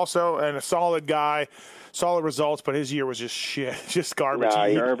 2-stroke also, and a solid guy. Solid results, but his year was just shit, just garbage.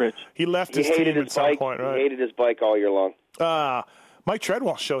 Garbage. He left his team at some point, right? He hated his bike all year long. Mike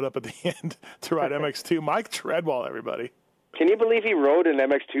Treadwell showed up at the end to ride MX2. Mike Treadwell, everybody. Can you believe he rode an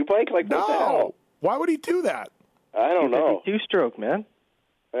MX2 bike? Like, what the hell? Why would he do that? I don't know. 2-stroke, man.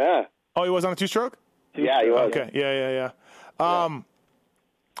 Yeah. Oh, he was on a 2-stroke? Yeah, he was. Okay, yeah.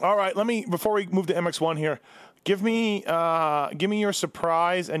 All right, before we move to MX1 here, give me your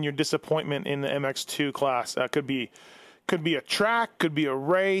surprise and your disappointment in the MX2 class. Could be a track, could be a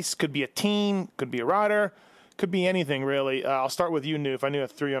race, could be a team, could be a rider, could be anything really. I'll start with you, Newf. I knew I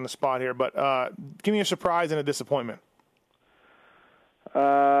threw you on the spot here, but give me a surprise and a disappointment.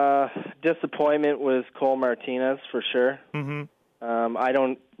 Disappointment was Cole Martinez for sure. Mm-hmm. I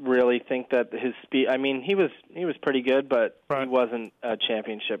don't really think that his speed. I mean, he was pretty good, but he wasn't a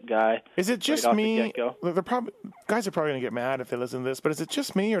championship guy. Is it just me? They're probably guys are probably going to get mad if they listen to this. But is it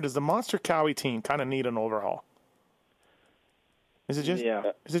just me, or does the Monster Cowie team kind of need an overhaul? Is it just?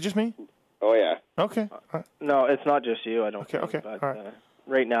 Yeah. Is it just me? Oh yeah. Okay. Right. No, it's not just you. I don't. Okay. But, all right.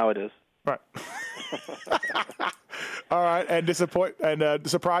 Right now it is. Right. All right, and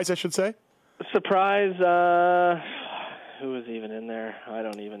surprise, I should say. Surprise. Who was even in there? I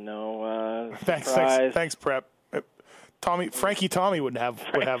don't even know. Thanks, Prep. Frankie Tommy would have.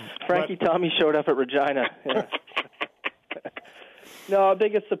 Frankie Tommy showed up at Regina. Yeah. No,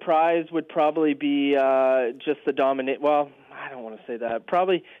 biggest surprise would probably be just the dominate. Well, I don't want to say that.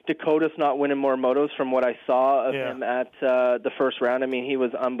 Probably Dakotas not winning more motos from what I saw of him at the first round. I mean, he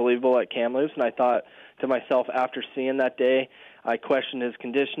was unbelievable at Kamloops, and I thought to myself after seeing that day, I questioned his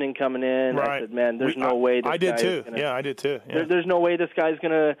conditioning coming in. Right. I said, man, there's no way this guy I did too. Gonna, I did too. Yeah. There's no way this guy's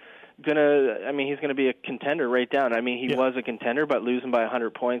gonna. I mean, he's gonna be a contender right down. I mean, he was a contender, but losing by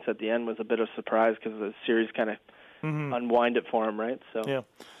 100 points at the end was a bit of a surprise because the series kind of unwind it for him, right? So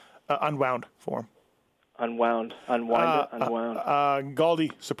unwound for him. Unwound. Gauldy,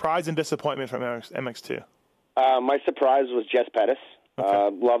 surprise and disappointment from MX2. My surprise was Jess Pettis.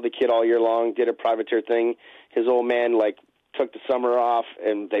 Okay. Loved the kid all year long. Did a privateer thing. His old man took the summer off,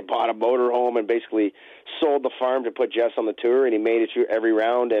 and they bought a motorhome and basically sold the farm to put Jess on the tour, and he made it through every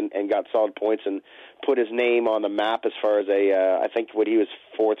round and got solid points and put his name on the map as far as I think he was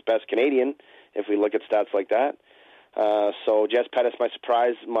 4th best Canadian if we look at stats like that. So Jess Pettis, my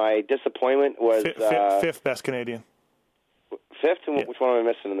surprise. My disappointment was 5th best Canadian. 5th? And which one am I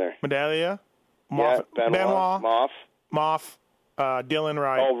missing in there? Medallia, Benoit, Moff, Dylan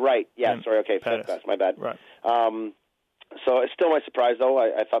Wright. Oh, right. Yeah, sorry. Okay, Pettis. 5th best. My bad. Right. So it's still my surprise, though.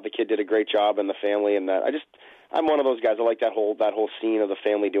 I thought the kid did a great job, and the family, and that. I'm one of those guys. I like that whole scene of the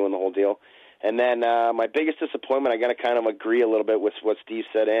family doing the whole deal. And then my biggest disappointment, I got to kind of agree a little bit with what Steve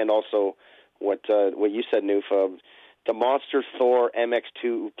said, and also what you said, Newf. The Monster Thor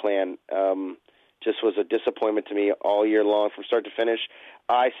MX2 plan just was a disappointment to me all year long from start to finish.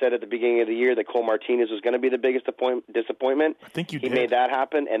 I said at the beginning of the year that Cole Martinez was going to be the biggest disappointment. I think he made that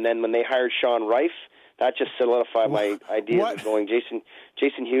happen, and then when they hired Sean Rife, that just solidified my ideas of going.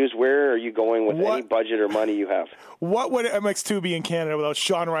 Jason Hughes, where are you going with any budget or money you have? What would MX2 be in Canada without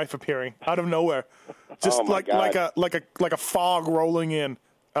Sean Rife appearing out of nowhere, just like a fog rolling in?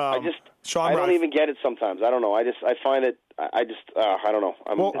 I don't even get it sometimes. I don't know. I find it. I don't know.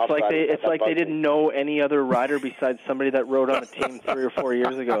 It's like they didn't know any other rider besides somebody that rode on a team 3 or 4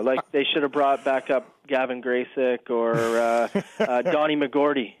 years ago. Like they should have brought back up Gavin Graysick or Donnie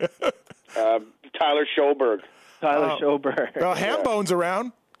McGordy, Tyler Schoberg. Hambone's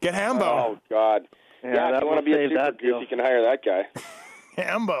around. Get Hambone. Oh God. Yeah, if you want to be a super goof, you can hire that guy.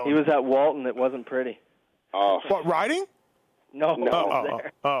 Hambone. He was at Walton. It wasn't pretty. Oh. What, riding? No.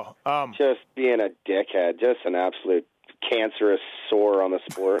 Just being a dickhead. Just an absolute cancerous sore on the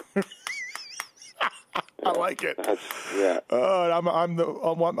sport. I like it. Yeah.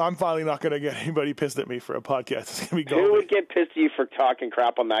 I'm finally not going to get anybody pissed at me for a podcast. It's going to be Gauld. Who would get pissed at you for talking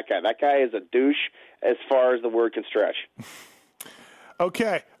crap on that guy? That guy is a douche as far as the word can stretch.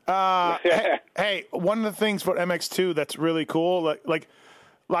 Okay. Hey, one of the things about MX2 that's really cool, like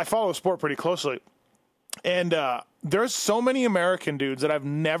I follow the sport pretty closely, and there's so many American dudes that I've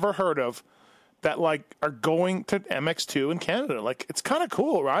never heard of that like are going to MX2 in Canada. Like it's kind of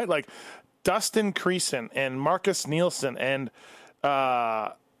cool, right? Like Dustin Creason and Marcus Nielsen and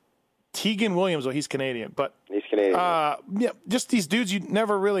Tegan Williams. Well, he's Canadian, but he's Canadian. Yeah, just these dudes you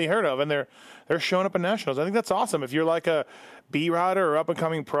never really heard of, and they're showing up in nationals. I think that's awesome. If you're like a B rider or up and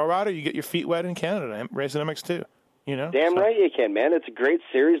coming pro rider, you get your feet wet in Canada racing MX2. You know, damn right you can, man. It's a great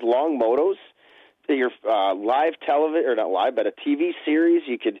series, long motos. Your live television, or not live, but a TV series.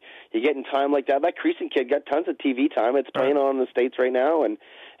 You get in time like that. That Creason kid got tons of TV time. It's playing on in the States right now, and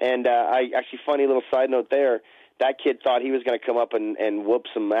I actually, funny little side note there. That kid thought he was going to come up and whoop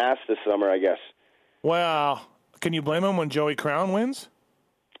some ass this summer, I guess. Well, can you blame him when Joey Crown wins?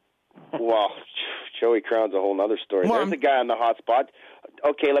 Well, Joey Crown's a whole other story. There's a guy on the hot spot.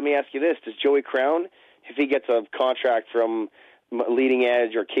 Okay, let me ask you this. Does Joey Crown, if he gets a contract from Leading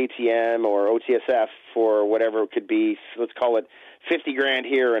Edge or KTM or OTSF for whatever it could be, let's call it $50,000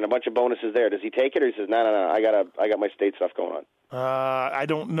 here and a bunch of bonuses there, does he take it, or he says, no, I got my state stuff going on? I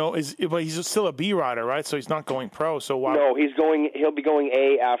don't know. But he's still a B rider, right? So he's not going pro. So why? No, he'll be going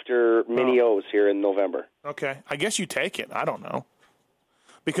A after Mini O's here in November. Okay, I guess you take it. I don't know,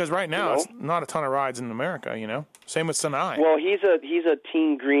 because right now it's not a ton of rides in America. You know, same with Sinai. Well, he's a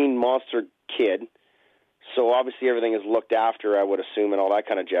Team Green monster kid, so obviously everything is looked after, I would assume, and all that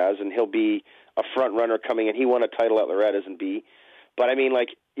kind of jazz. And he'll be a front runner coming in. He won a title at Loretta's in B. But, I mean, like,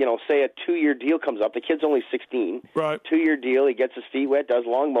 you know, say a 2-year deal comes up. The kid's only 16. Right. 2-year deal. He gets his feet wet, does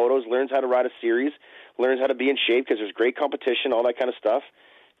long motos, learns how to ride a series, learns how to be in shape because there's great competition, all that kind of stuff.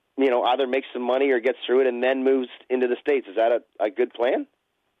 You know, either makes some money or gets through it and then moves into the States. Is that a good plan?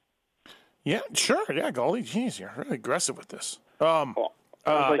 Yeah, sure. Yeah, Gauld. Jeez, you're really aggressive with this.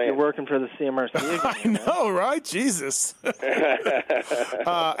 Sounds like you're working for the CMRC again. I know, right? Jesus.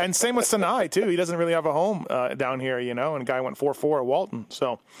 And same with Sinai, too. He doesn't really have a home down here, you know, and the guy went 4-4 at Walton.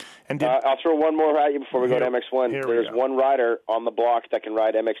 So, I'll throw one more at you before we go to MX1. There's one rider on the block that can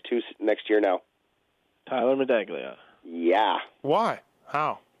ride MX2 next year now. Tyler Medaglia. Yeah. Why?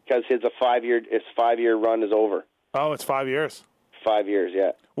 How? Because his 5-year run is over. Oh, it's 5 years. 5 years,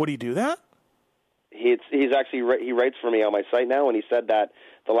 yeah. Would he do that? He's actually he writes for me on my site now, and he said that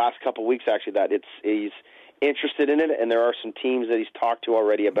the last couple of weeks actually that he's interested in it, and there are some teams that he's talked to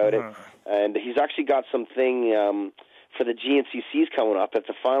already about it, and he's actually got something for the GNCCs coming up. If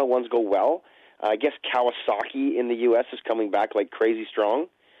the final ones go well, I guess Kawasaki in the U.S. is coming back like crazy strong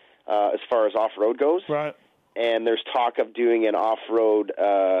as far as off road goes, right? And there's talk of doing an off road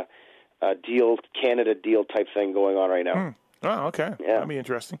deal, Canada deal type thing going on right now. Oh, okay. Yeah. That'd be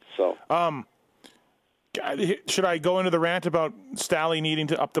interesting. So, should I go into the rant about Stally needing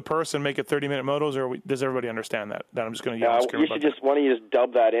to up the purse and make it 30-minute motos, or does everybody understand that? That I'm just going to yell and scream about why don't you just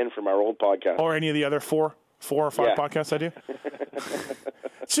dub that in from our old podcast? Or any of the other four or five podcasts I do?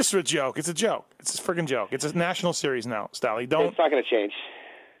 It's just a joke. It's a joke. It's a freaking joke. It's a national series now, Stally. It's not going to change.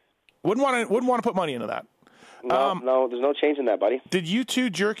 Wouldn't want to put money into that. No, there's no change in that, buddy. Did you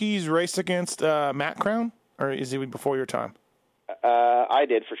two jerkies race against Matt Crown, or is it before your time? I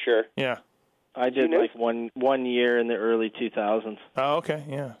did, for sure. Yeah. I did like one year in the early 2000s. Oh, okay,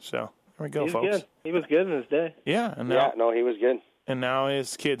 yeah. So there we go, folks. Good. He was good in his day. Yeah, and now, he was good. And now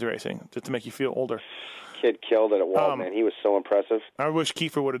his kid's racing, just to make you feel older. Kid killed it at Walt, man. He was so impressive. I wish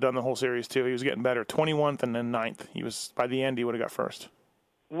Kiefer would have done the whole series too. He was getting better. 21th and then 9th. He was, by the end, he would have got first.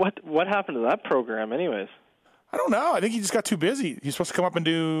 What happened to that program, anyways? I don't know. I think he just got too busy. He's supposed to come up and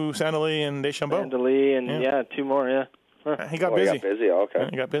do Saint-Denis and Deschambault. Saint-Denis and two more. Yeah. He got busy. He got busy. Okay. Yeah,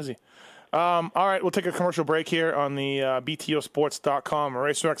 he got busy. All right, we'll take a commercial break here on the BTOsports.com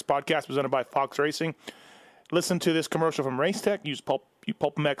RacerX podcast presented by Fox Racing. Listen to this commercial from Racetech. Use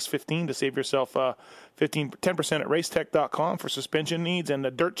PulpMX15 to save yourself 10% at racetech.com for suspension needs and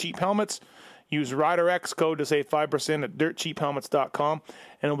the dirt cheap helmets. Use RiderX code to save 5% at dirtcheaphelmets.com.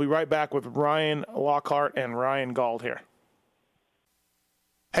 And we'll be right back with Ryan Lockhart and Ryan Gauld here.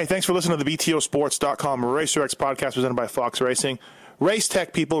 Hey, thanks for listening to the BTOsports.com RacerX podcast presented by Fox Racing.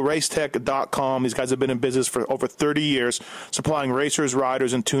 Racetech people, racetech.com. These guys have been in business for over 30 years, supplying racers,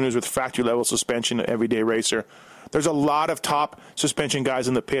 riders, and tuners with factory-level suspension to everyday racer. There's a lot of top suspension guys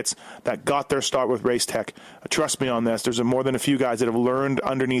in the pits that got their start with Racetech. Trust me on this. There's more than a few guys that have learned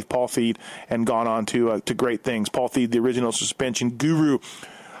underneath Paul Feed and gone on to great things. Paul Feed, the original suspension guru.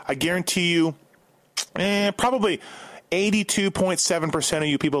 I guarantee you, probably 82.7% of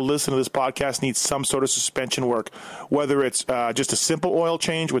you people listening to this podcast need some sort of suspension work, whether it's just a simple oil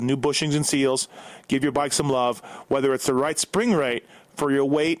change with new bushings and seals, give your bike some love, whether it's the right spring rate for your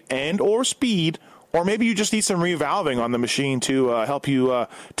weight and or speed, or maybe you just need some revalving on the machine to help you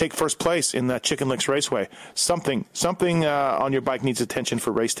take first place in that Chicken Licks Raceway. Something on your bike needs attention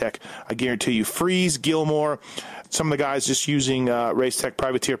for Racetech. I guarantee you. Freeze, Gilmore, some of the guys just using Racetech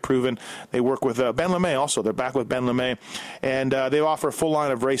Privateer Proven. They work with Ben LeMay also. They're back with Ben LeMay. And they offer a full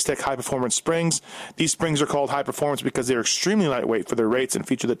line of Racetech high-performance springs. These springs are called high performance because they're extremely lightweight for their rates and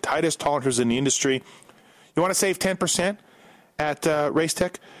feature the tightest tolerances in the industry. You want to save 10%? At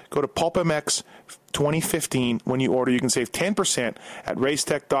Racetech, go to PulpMX 2015. When you order, you can save 10% at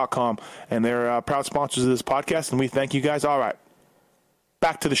racetech.com. And they're proud sponsors of this podcast, and we thank you guys. All right,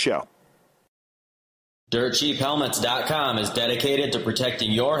 back to the show. DirtCheapHelmets.com is dedicated to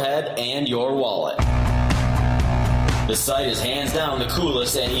protecting your head and your wallet. The site is hands down the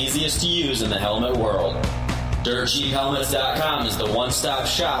coolest and easiest to use in the helmet world. DirtCheapHelmets.com is the one-stop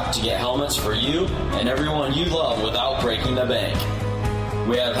shop to get helmets for you and everyone you love without breaking the bank.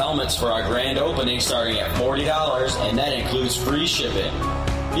 We have helmets for our grand opening starting at $40, and that includes free shipping.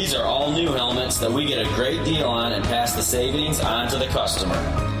 These are all new helmets that we get a great deal on and pass the savings on to the customer.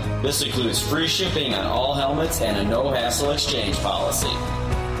 This includes free shipping on all helmets and a no-hassle exchange policy.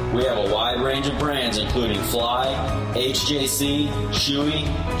 We have a wide range of brands including Fly, HJC,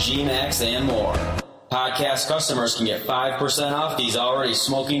 Shoei, G-Max, and more. Podcast customers can get 5% off these already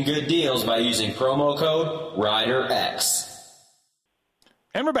smoking good deals by using promo code RIDERX.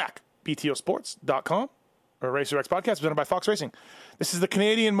 And we're back. BTOsports.com, or RacerX podcast presented by Fox Racing. This is the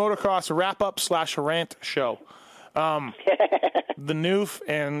Canadian Motocross wrap-up/rant show. The Newf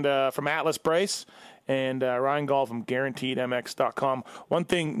and from Atlas Brace and Ryan Gauld from GuaranteedMX.com. One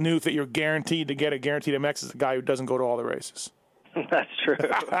thing, Newf, that you're guaranteed to get at Guaranteed MX is the guy who doesn't go to all the races. That's true.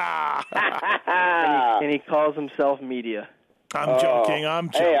 and he calls himself media. I'm joking.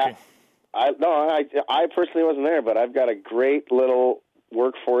 Hey, I personally wasn't there, but I've got a great little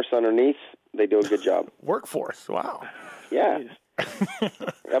workforce underneath. They do a good job. Workforce? Wow. Yeah.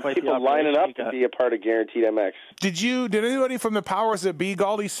 People lining up to be a part of Guaranteed MX. Did anybody from the powers that be,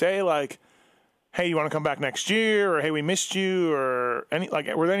 Gauldy, say like, "Hey, you want to come back next year?" or "Hey, we missed you," or any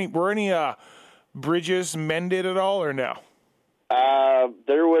were any bridges mended at all, or no?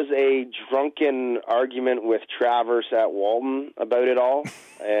 There was a drunken argument with Travers at Walton about it all,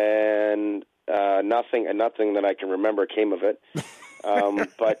 and nothing that I can remember came of it.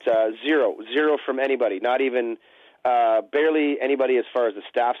 But zero from anybody, not even barely anybody as far as the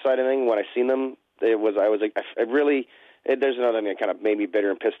staff side of things. When I seen them, I was like, there's another thing that kind of made me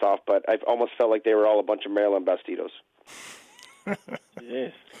bitter and pissed off, but I almost felt like they were all a bunch of Maryland Bastidos.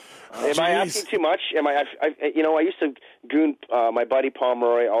 Yes. Am I asking too much? I used to goon my buddy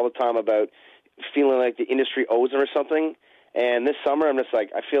Pomeroy all the time about feeling like the industry owes him or something. And this summer, I'm just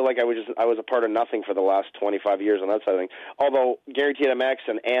like, I feel like I was a part of nothing for the last 25 years on that side of things. Although Guaranteed MX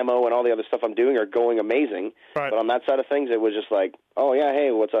and Ammo and all the other stuff I'm doing are going amazing. Right. But on that side of things, it was just like, oh, yeah,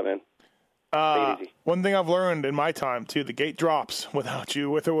 hey, what's up, man? One thing I've learned in my time, too, the gate drops without you,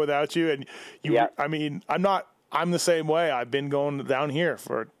 with or without you. And I'm the same way. I've been going down here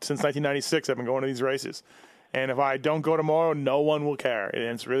since 1996. I've been going to these races. And if I don't go tomorrow, no one will care. And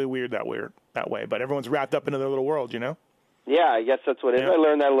it's really weird that way. But everyone's wrapped up into their little world, you know? Yeah, I guess that's what it is. I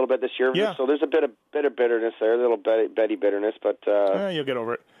learned that a little bit this year. Yeah. So there's a bit of bitterness there, a little Betty bitterness. But you'll get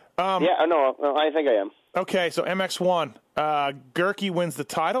over it. No, I think I am. Okay, so MX1. Gerke wins the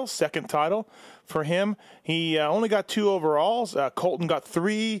title, second title for him. He only got 2 overalls. Colton got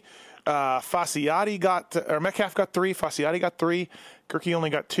 3. Metcalf got 3. Fasciati got 3. Gerke only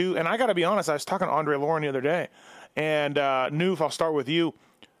got 2. And I got to be honest, I was talking to Andre Lauren the other day. And Newf, I'll start with you.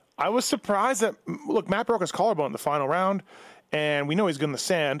 I was surprised that, look, Matt broke his collarbone in the final round, and we know he's good in the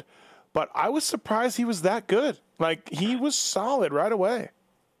sand, but I was surprised he was that good. Like, he was solid right away.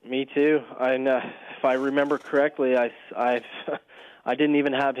 Me too. And if I remember correctly, I I didn't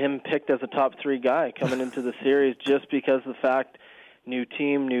even have him picked as a top 3 guy coming into the series just because of the fact, new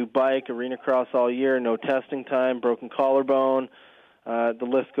team, new bike, arena cross all year, no testing time, broken collarbone, the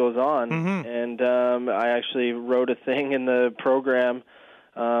list goes on. Mm-hmm. And I actually wrote a thing in the program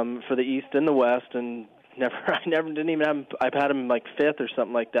for the East and the West, and I've had him like 5th or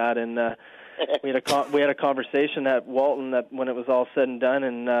something like that, and we had a conversation at Walton that when it was all said and done,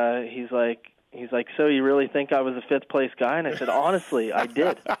 and he's like, so you really think I was a 5th place guy? And I said, honestly, I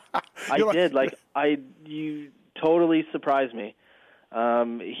did. You totally surprised me.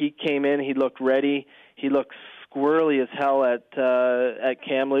 He came in, he looked ready, he looked squirrely as hell at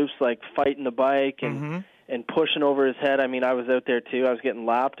Kamloops, like fighting the bike and pushing over his head. I mean, I was out there too. I was getting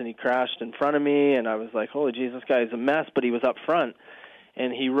lapped, and he crashed in front of me, and I was like, holy Jesus, this guy is a mess, but he was up front.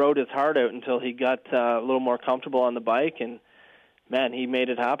 And he rode his heart out until he got a little more comfortable on the bike, and, man, he made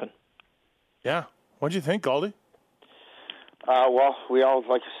it happen. Yeah. What'd you think, Gauldy? Well, we all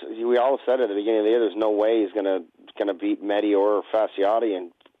said it at the beginning of the year. There's no way he's gonna beat Matthes or Fasciotti,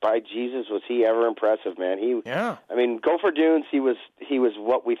 and by Jesus, was he ever impressive, man? I mean, Gopher Dunes, he was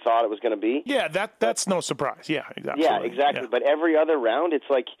what we thought it was going to be. Yeah, that's no surprise. Yeah, exactly. Yeah, exactly. Yeah. But every other round, it's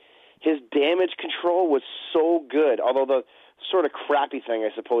like his damage control was so good. Although the sort of crappy thing,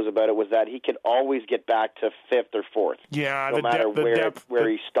 I suppose, about it was that he could always get back to 5th or 4th. Yeah, no matter where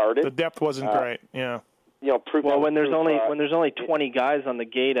he started. The depth wasn't great. Yeah. When there's only 20 guys on the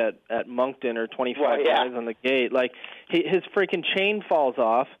gate at Moncton, or 25 guys on the gate, like his freaking chain falls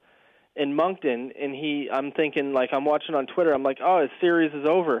off in Moncton, and I'm thinking, like, I'm watching on Twitter, I'm like, oh, his series is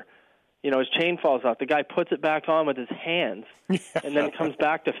over. His chain falls off. The guy puts it back on with his hands, and then comes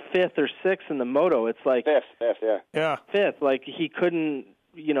back to 5th or 6th in the moto. It's like 5th, yeah, 5th. Like, he couldn't.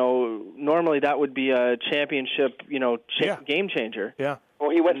 Normally that would be a championship, game changer. Yeah. Well,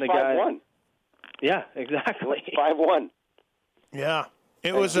 he went 5-1. Yeah, exactly. 5-1. Yeah,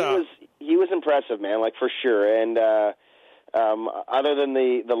 he was impressive, man, like, for sure. And other than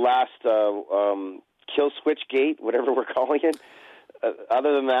the last kill switch gate, whatever we're calling it,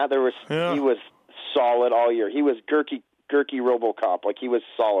 other than that, he was solid all year. He was Gurky RoboCop, like, he was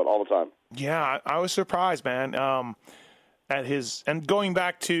solid all the time. Yeah, I was surprised, man. At his, and going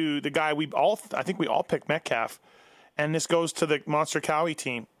back to the guy I think we all picked Metcalf, and this goes to the Monster Cowie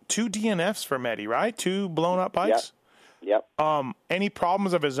team. 2 DNFs for Medi, right? 2 blown up bikes. Yep. Any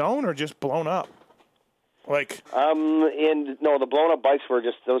problems of his own, or just blown up? Like, the blown up bikes were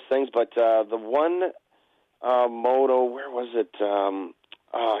just those things. But the one moto, where was it?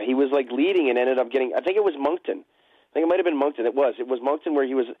 He was like leading and ended up getting. I think it was Moncton. I think it might have been Moncton. It was Moncton where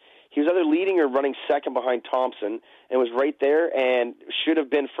he was either leading or running second behind Thompson, and was right there and should have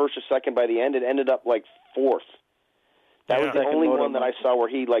been first or second by the end. It ended up like 4th. That was the only one that I saw where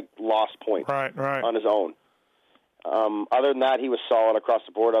he lost points on his own. Other than that, he was solid across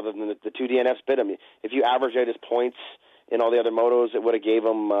the board. Other than the 2 DNFs bit him. If you average out his points in all the other motos, it would have gave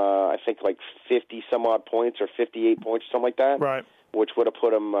him I think like 50 some odd points or 58 points or something like that. Right. Which would have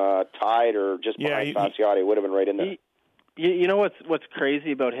put him tied or just behind Fasciotti. It would have been right in there. You know what's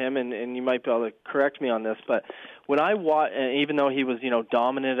crazy about him, and you might be able to correct me on this, but when I watch, even though he was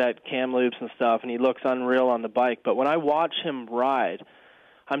dominant at Kamloops and stuff, and he looks unreal on the bike, but when I watch him ride,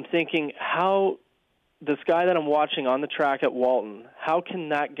 I'm thinking, how this guy that I'm watching on the track at Walton, how can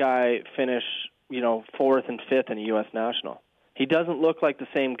that guy finish 4th and 5th in a U.S. National? He doesn't look like the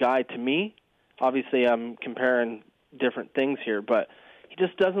same guy to me. Obviously, I'm comparing different things here, but he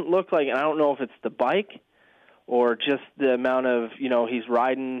just doesn't look like. And I don't know if it's the bike, or just the amount of, he's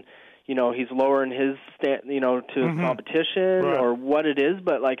riding, he's lowering his, to competition, or what it is.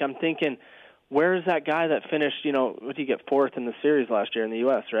 But, like, I'm thinking, where is that guy that finished, what did he get, 4th in the series last year in the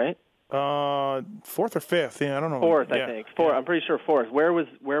U.S., right? 4th or 5th, I don't know. 4th, I think. 4th. I'm pretty sure 4th. Where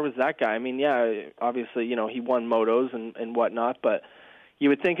was that guy? I mean, obviously, he won motos and whatnot, but you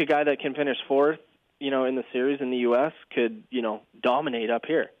would think a guy that can finish 4th, in the series in the U.S. could, dominate up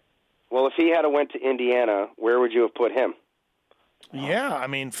here. Well, if he had went to Indiana, where would you have put him? Yeah, I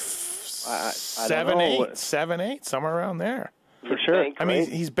mean, 7, 8, somewhere around there. For sure. I mean,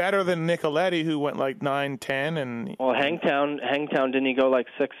 he's better than Nicoletti, who went like 9, 10, and Hangtown didn't he go like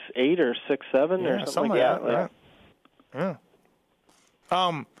 6'8" or 6'7" or something like that? Right.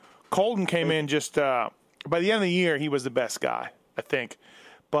 Yeah. Colton came in just by the end of the year. He was the best guy, I think,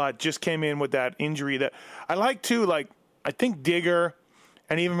 but just came in with that injury that I like too. Like, I think Digger,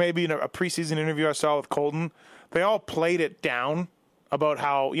 and even maybe in a preseason interview I saw with Colton, they all played it down about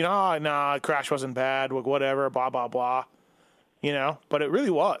how crash wasn't bad, whatever, blah blah blah. But it really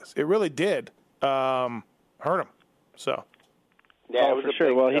was. It really did hurt him. So. Yeah, it was for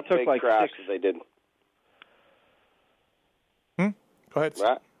sure. Well, he took like crash 6. they did. Go ahead.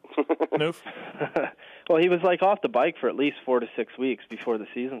 Newf. Well, he was like off the bike for at least 4 to 6 weeks before the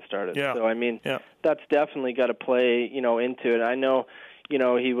season started. Yeah. So, I mean, that's definitely got to play, into it. I know,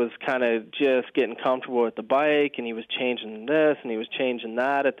 he was kind of just getting comfortable with the bike, and he was changing this and he was changing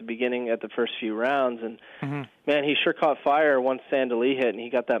that at the first few rounds. And, man, he sure caught fire once Sandali hit and he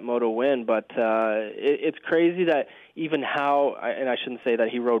got that moto win. But it's crazy that even and I shouldn't say that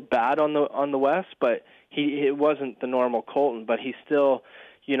he rode bad on the West, but it wasn't the normal Colton, but he still,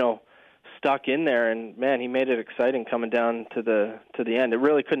 stuck in there, and man, he made it exciting coming down to the end. It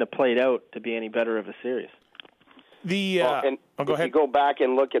really couldn't have played out to be any better of a series. Go ahead. If you go back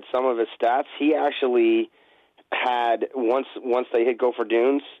and look at some of his stats, he actually had once they hit Gopher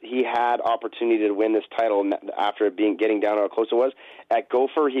Dunes, he had opportunity to win this title after getting down to how close it was. At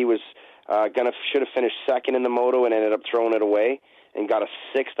Gopher, he was should have finished second in the moto and ended up throwing it away and got a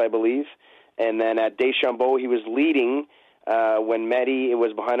sixth, I believe. And then at Deschambault, he was leading when Matthes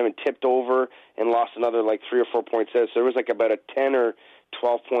was behind him and tipped over and lost another 3 or 4 points there. So there was about a 10 or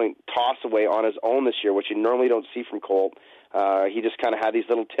 12-point toss away on his own this year, which you normally don't see from Colt. He just kind of had these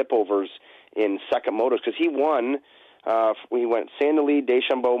little tip-overs in second motos because he won. He went Sandali,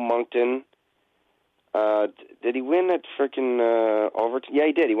 Deschambault, Moncton. Did he win at freaking Overton? Yeah,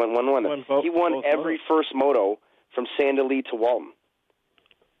 he did. He won 1-1. He won every first moto from Sandali to Walton.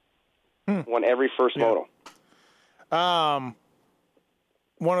 Won every first moto.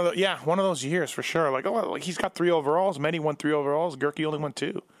 One of those years for sure. He's got 3 overalls. Matthes won 3 overalls. Gerke only won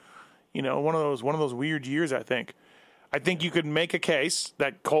 2. One of those weird years. I think you could make a case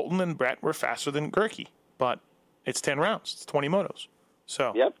that Colton and Brett were faster than Gerke, but it's 10 rounds. It's 20 motos.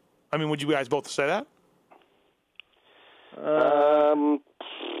 So, yep. I mean, would you guys both say that? Okay.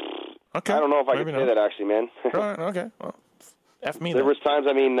 I don't know if I can say that actually, man. Right, okay. Well, F me. There was times.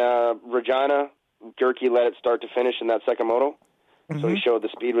 I mean, Regina, Gerke let it start to finish in that second moto. So he showed the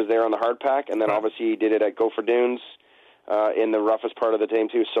speed was there on the hard pack, and then obviously he did it at Gopher Dunes in the roughest part of the team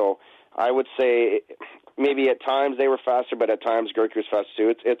too. So I would say maybe at times they were faster, but at times Gerke was faster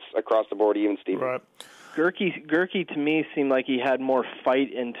too. It's across the board, even Steven. Right. Gerke to me seemed like he had more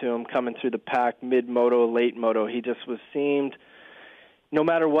fight into him coming through the pack mid-moto, late-moto. He just seemed, no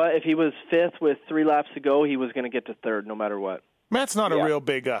matter what, if he was fifth with 3 laps to go, he was going to get to third no matter what. Matt's not a real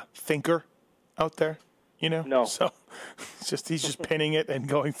big thinker out there. No. So he's just pinning it and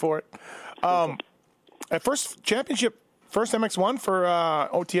going for it. At first championship, first MX1 for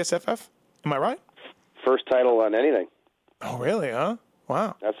OTSFF. Am I right? First title on anything. Oh, really? Huh?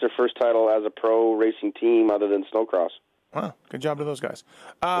 Wow. That's their first title as a pro racing team other than snowcross. Wow. Good job to those guys.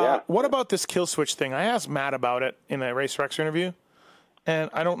 What about this kill switch thing? I asked Matt about it in a Racer X interview,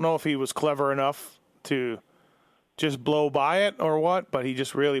 and I don't know if he was clever enough to just blow by it or what, but he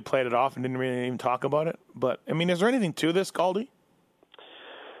just really played it off and didn't really even talk about it. But, I mean, is there anything to this, Gauldy?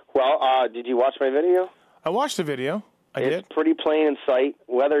 Well, did you watch my video? I watched the video. It's pretty plain in sight,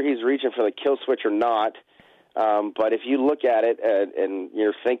 whether he's reaching for the kill switch or not. But if you look at it and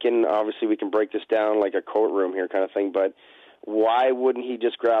you're thinking, obviously we can break this down like a courtroom here kind of thing, but why wouldn't he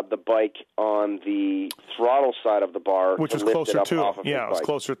just grab the bike on the throttle side of the bar which was lift closer it up to off him? Of Yeah, his it was bike?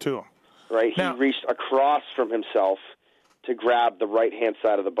 closer to him. Right, he reached across from himself to grab the right-hand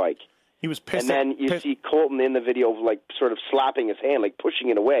side of the bike. He was pissed. And then you see Colton in the video, like, sort of slapping his hand, like pushing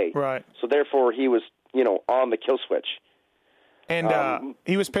it away. Right. So therefore he was, on the kill switch. And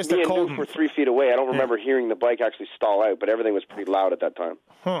he was pissed me at and Colton. Newf were 3 feet away. I don't remember hearing the bike actually stall out, but everything was pretty loud at that time.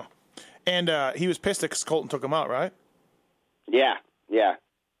 Huh. And he was pissed because Colton took him out, right? Yeah.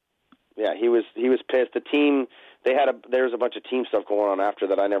 He was pissed. The team, there was a bunch of team stuff going on after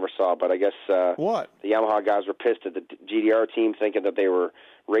that I never saw, but I guess what? The Yamaha guys were pissed at the GDR team, thinking that they were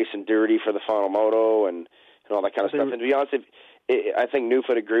racing dirty for the final moto and all that kind of stuff. And to be honest, I think Newf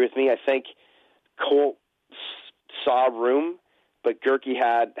would agree with me. I think Colt saw room, but Gerke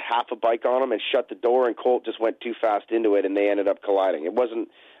had half a bike on him and shut the door, and Colt just went too fast into it, and they ended up colliding. It wasn't.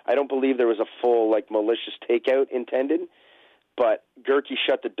 I don't believe there was a full malicious takeout intended, but Gerke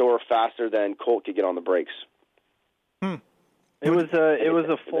shut the door faster than Colt could get on the brakes. It was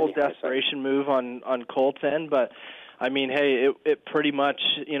a full desperation move on Colt's end, but I mean, hey, it pretty much,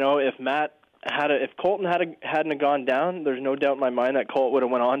 if Colton hadn't gone down, there's no doubt in my mind that Colt would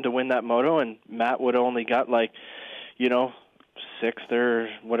have went on to win that moto, and Matt would have only got 6th or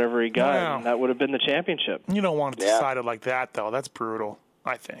whatever he got, and that would have been the championship. You don't want it decided like that, though. That's brutal,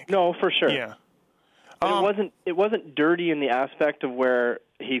 I think. No, for sure. Yeah. But it wasn't dirty in the aspect of where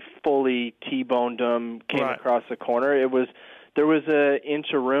he fully T-boned him, came across the corner. There was an inch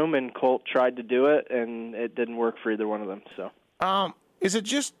of room, and Colt tried to do it, and it didn't work for either one of them. So, is it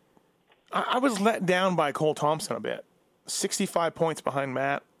just? I was let down by Cole Thompson a bit. 65 points behind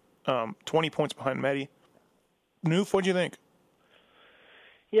Matt, 20 points behind Matthes. Newf, what'd you think?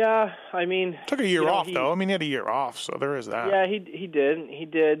 Yeah, I mean... Took a year off, though. I mean, he had a year off, so there is that. Yeah, he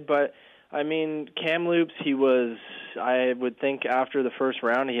did. But, I mean, Kamloops, he was... I would think after the first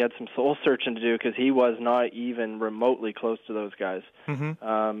round he had some soul-searching to do because he was not even remotely close to those guys.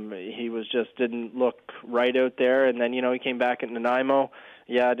 Mm-hmm. He was just didn't look right out there. And then, he came back at Nanaimo.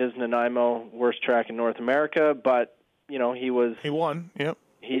 Yeah, it is Nanaimo, worst track in North America, but, he was... He won, yep.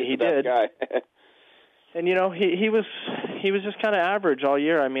 He did. Guy. And, he was just kind of average all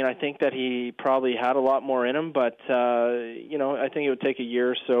year. I mean, I think that he probably had a lot more in him, but, I think it would take a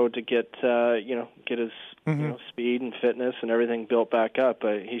year or so to get his speed and fitness and everything built back up.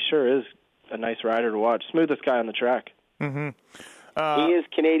 But he sure is a nice rider to watch. Smoothest guy on the track. Mm-hmm. He is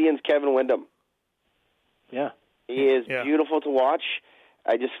Canadian's Kevin Windham. Yeah. He is beautiful to watch.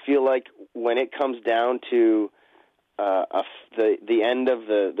 I just feel like when it comes down to the end of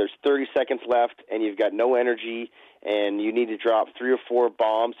there's 30 seconds left and you've got no energy and you need to drop 3 or 4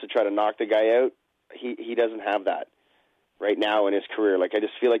 bombs to try to knock the guy out, he doesn't have that right now in his career. Like, I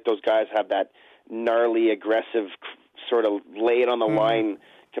just feel like those guys have that gnarly, aggressive sort of lay it on the line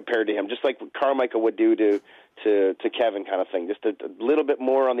compared to him, just like what Carmichael would do to Kevin kind of thing, just a little bit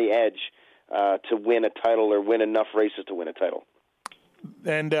more on the edge to win a title or win enough races to win a title.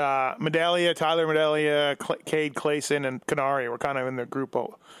 And Medaglia, Tyler Medaglia, Cade Clayson, and Canary were kind of in the group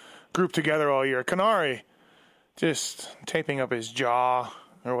together all year. Canary just taping up his jaw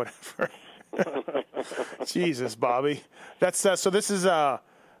or whatever. Jesus, Bobby. That's so. This is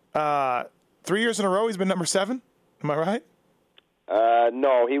 3 years in a row. He's been number 7. Am I right?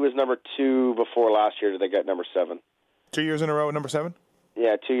 No, he was number 2 before last year. They got number 7. 2 years in a row at number 7.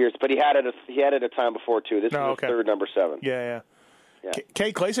 Yeah, 2 years. But he had it a time before too. This is his third number 7. Yeah.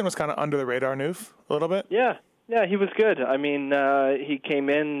 Cade Clayson was kind of under the radar, Newf, a little bit. Yeah, he was good. I mean, he came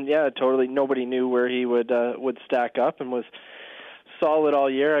in, totally. Nobody knew where he would stack up, and was solid all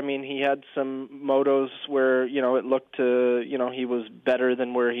year. I mean, he had some motos where it looked to he was better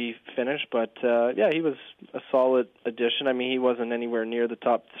than where he finished, but he was a solid addition. I mean, he wasn't anywhere near the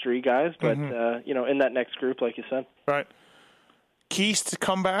top 3 guys, but in that next group, like you said. Right. Keys to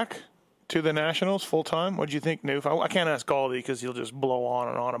come back to the Nationals full time. What do you think, Newf? I can't ask Gauld because he'll just blow on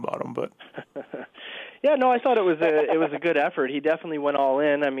and on about him. But yeah, no, I thought it was a good effort. He definitely went all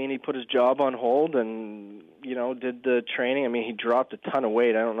in. I mean, he put his job on hold and did the training. I mean, he dropped a ton of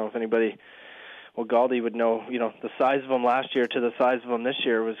weight. I don't know if anybody, Gauld would know. The size of him last year to the size of him this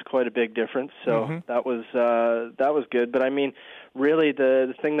year was quite a big difference. So that was good. But I mean, really,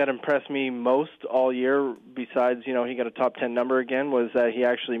 the thing that impressed me most all year, besides he got a top 10 number again, was that he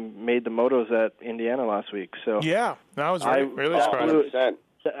actually made the motos at Indiana last week. So yeah, that was really surprising.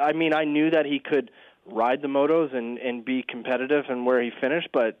 I mean, I knew that he could ride the motos and be competitive and where he finished,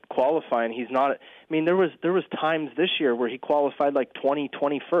 but qualifying, he's not. I mean, there was times this year where he qualified like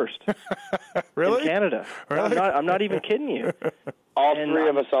 21st really? In Canada. Really? I'm not even kidding you. All 3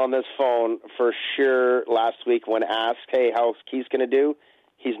 of us on this phone for sure last week when asked, hey, how's Keys going to do?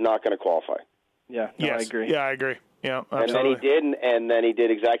 He's not going to qualify. Yeah, no, I agree. Yeah, I agree. Yeah, absolutely. And then he did, and then he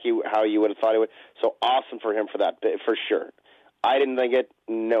did exactly how you would have thought he would. So awesome for him for that, for sure. I didn't think it.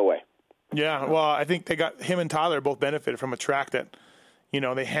 No way. Yeah, well, I think him and Tyler both benefited from a track that,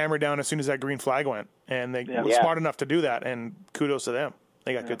 they hammered down as soon as that green flag went, and they were smart enough to do that, and kudos to them.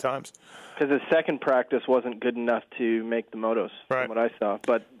 They got good times. Because his second practice wasn't good enough to make the motos, from what I saw.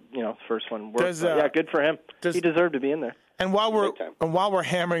 But, first one worked. Good for him. He deserved to be in there. And while we're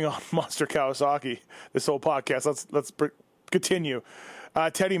hammering on Monster Kawasaki, this whole podcast, let's continue.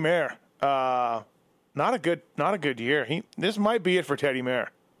 Teddy Mayer, not a good year. This might be it for Teddy Mayer.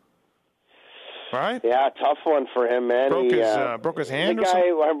 Right? Yeah, tough one for him, man. Broke his hand. The guy,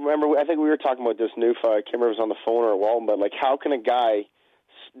 I remember. I think we were talking about this. Newf, I can't remember if it was on the phone or at Walton, but how can a guy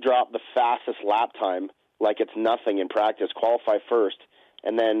drop the fastest lap time like it's nothing in practice, qualify first,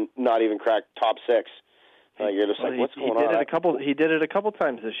 and then not even crack top 6? You're just what's going on? He did it a couple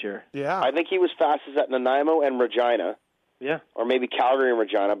times this year. Yeah, I think he was fastest at Nanaimo and Regina. Yeah, or maybe Calgary and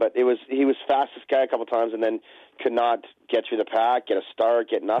Regina, but he was fastest guy a couple times, and then could not get through the pack, get a start,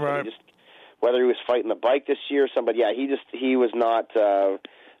 get nothing. Right. Whether he was fighting the bike this year or somebody, he was not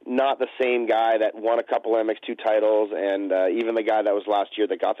the same guy that won a couple MX2 titles, and even the guy that was last year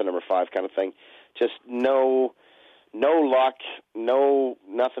that got the number 5 kind of thing. Just no luck,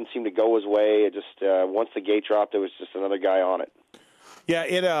 nothing seemed to go his way. It just once the gate dropped, there was just another guy on it. Yeah,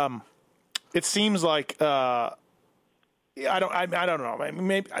 it seems like I don't know.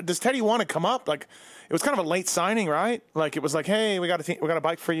 Maybe does Teddy want to come up? Like, it was kind of a late signing, right? Like, it was like, hey, we got a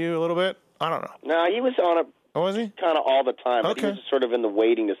bike for you a little bit. I don't know. No, he was on it Oh, was he? Kind of all the time. Okay. But he was sort of in the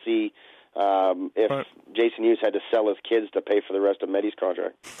waiting to see if Jason Hughes had to sell his kids to pay for the rest of Matthes'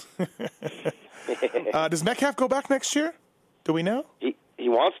 contract. Does Metcalf go back next year? Do we know? He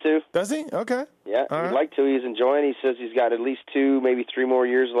wants to. Does he? Okay. Yeah, All he'd right. like to. He's enjoying it. He says he's got at least 2, maybe 3 more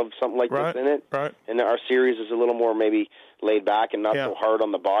years of something like this in it. Right. And our series is a little more maybe laid back and not so hard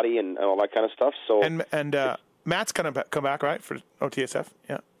on the body and all that kind of stuff. So And Matt's going to come back, right, for OTSF?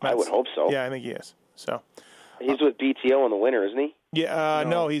 Yeah. I would hope so. Yeah, I think he is. So he's with BTO in the winter, isn't he? Yeah,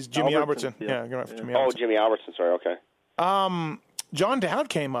 no, he's Jimmy Albertson. Yeah, going after Jimmy Albertson. Oh, Jimmy Albertson. Sorry, okay. John Dowd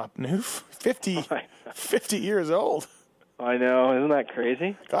came up, Newf, 50 years old. I know, isn't that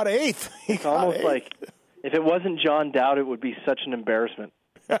crazy? Got 8th. It's almost like if it wasn't John Dowd, it would be such an embarrassment.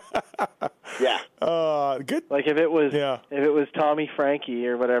 Yeah. Good. Like if it was Tommy Frankie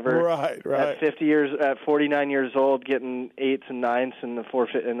or whatever. Right. At 49 years old, getting 8s and 9s in the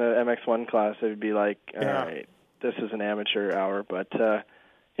MX1 class, it would be like, all right, this is an amateur hour, but.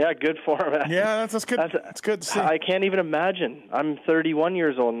 Yeah, good for him. Yeah, that's good. That's good to see. I can't even imagine. I'm 31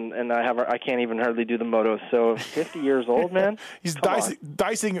 years old, and I can't even hardly do the motos. So 50 years old, man. He's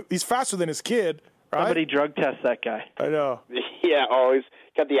dicing. He's faster than his kid. Right? Somebody drug test that guy. I know. Yeah, always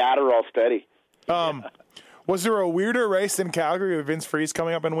got the Adderall steady. Was there a weirder race than Calgary with Vince Freeze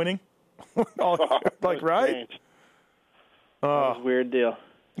coming up and winning? Right? Strange. That was a weird deal.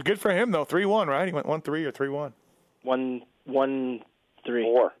 Good for him though. 3-1, right? He went 1-3 or 3-1. 1-3.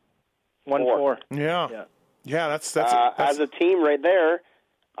 4. 1-4. Yeah. That's as a team right there.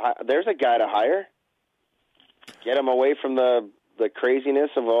 There's a guy to hire. Get him away from the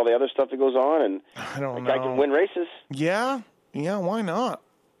craziness of all the other stuff that goes on, and I don't know. Guy can win races. Yeah. Why not?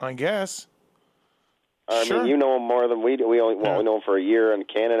 I guess. I mean, you know him more than we do. We know him for a year in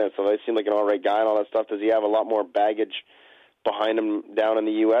Canada, so they seem like an all right guy and all that stuff. Does he have a lot more baggage behind him down in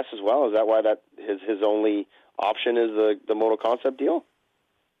the U.S. as well? Is that why his only option is the Moto Concept deal?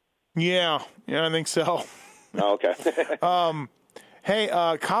 Yeah, I think so. Oh, okay. Hey,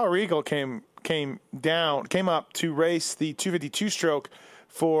 Kyle Regal came up to race the 252 stroke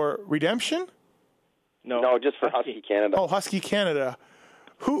for Redemption? No, just for Husky Canada. Oh, Husky Canada.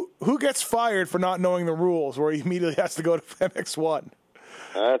 Who gets fired for not knowing the rules where he immediately has to go to MX1?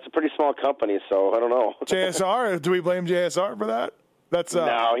 It's a pretty small company, so I don't know. JSR? Do we blame JSR for that?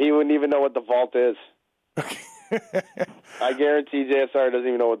 No, he wouldn't even know what the vault is. I guarantee JSR doesn't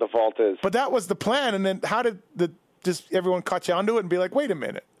even know what the vault is. But that was the plan, and then how did just everyone catch on to it and be like, wait a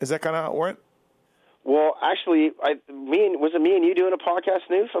minute, is that kind of how it went? Well, actually, was it me and you doing a podcast,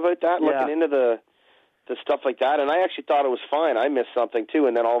 Newf, about that, looking into the stuff like that? And I actually thought it was fine. I missed something too,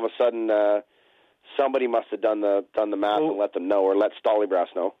 and then all of a sudden, somebody must have done the math and let them know, or let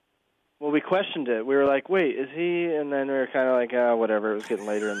Stollybrass know. Well, we questioned it. We were like, wait, is he? And then we were kind of like, whatever. It was getting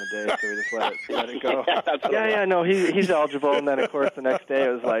later in the day, so we just let it go. No, he's eligible. And then, of course, the next day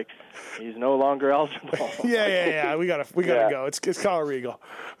it was like, he's no longer eligible. Yeah. We gotta go. It's Kyle Regal.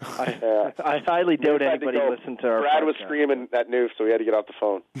 I highly doubt anybody listened to our Brad podcast. was screaming at Newf, so we had to get off the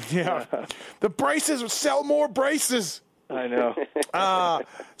phone. Yeah. The braces sell more braces. I know.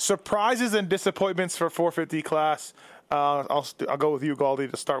 Surprises and disappointments for 450 class. I'll go with you,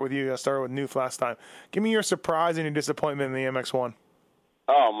 Gauldy, to start with you. I started with Newf last time. Give me your surprise and your disappointment in the MX1.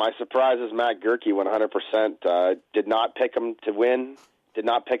 Oh, my surprise is Matt Gerke, 100%. Did not pick him to win. Did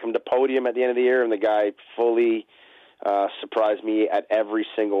not pick him to podium at the end of the year, and the guy fully surprised me at every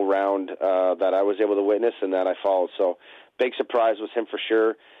single round that I was able to witness and that I followed. So, big surprise was him for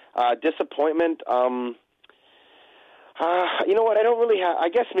sure. Disappointment. You know what? I don't really have. I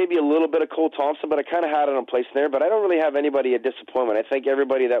guess maybe a little bit of Cole Thompson, but I kind of had it in place there. But I don't really have anybody a disappointment. I think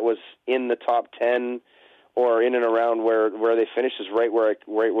everybody that was in the top 10 or in and around where they finished is right where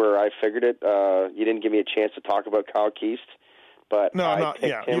I figured it. You didn't give me a chance to talk about Kyle Keast, but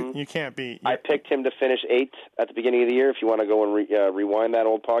you can't be. I picked him to finish 8th at the beginning of the year. If you want to go and rewind that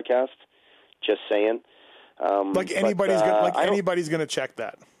old podcast, just saying. Anybody's going to check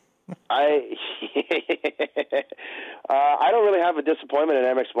that. I don't really have a disappointment in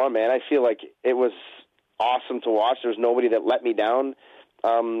MX1, man. I feel like it was awesome to watch. There's nobody that let me down.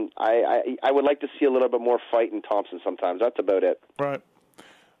 I would like to see a little bit more fight in Thompson sometimes. That's about it. Right.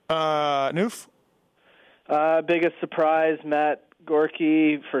 Newf? Biggest surprise, Matt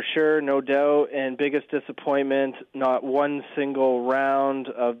Gorky, for sure, no doubt. And biggest disappointment, not one single round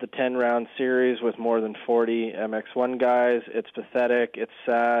of the 10-round series with more than 40 MX1 guys. It's pathetic. It's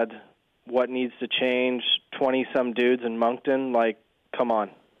sad. What needs to change? 20-some dudes in Moncton? Like, come on.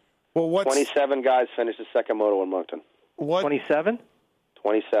 Well, 27 guys finished the second moto in Moncton. What? 27?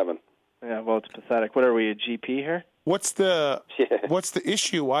 27. Yeah, well, it's pathetic. What are we, a GP here? What's the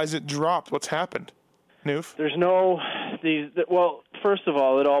issue? Why is it dropped? What's happened? Newf? There's no well, first of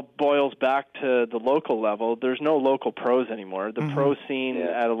all, it all boils back to the local level. There's no local pros anymore. The pro scene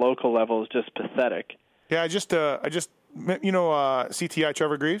at a local level is just pathetic. Yeah, I just CTI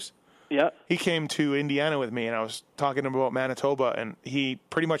Trevor Greaves? Yeah. He came to Indiana with me, and I was talking to him about Manitoba, and he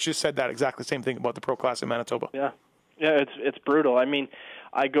pretty much just said that exactly same thing about the pro class in Manitoba. Yeah. Yeah, it's brutal. I mean,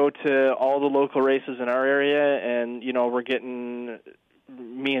 I go to all the local races in our area, and, we're getting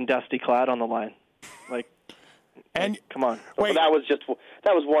me and Dusty Clad on the line. Come on. Wait. Well,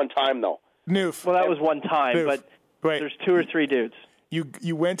 that was one time, though. Newf. Well, that was one time, Newf. But Wait. There's 2 or 3 dudes.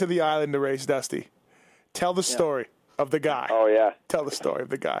 You went to the island to race Dusty. Tell the story of the guy. Oh, yeah. Tell the story of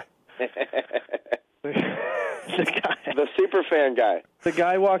the guy. The super fan guy. The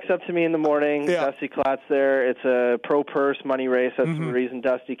guy walks up to me in the morning. Yeah. Dusty Clat's there. It's a pro purse money race. That's the reason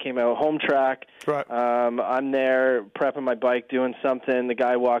Dusty came out. Home track. Right. I'm there prepping my bike, doing something. The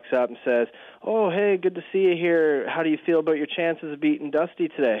guy walks up and says, "Oh, hey, good to see you here. How do you feel about your chances of beating Dusty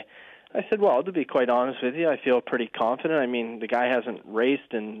today?" I said, "Well, to be quite honest with you, I feel pretty confident. I mean, the guy hasn't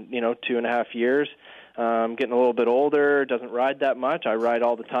raced in 2.5 years. Getting a little bit older, doesn't ride that much. I ride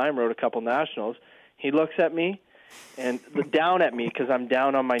all the time. Rode a couple nationals." He looks at me and down at me because I'm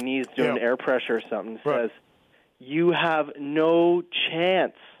down on my knees doing air pressure or something. Says, "You have no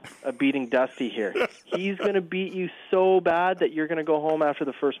chance of beating Dusty here. He's going to beat you so bad that you're going to go home after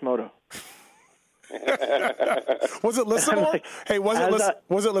the first moto." Was it Lissamore?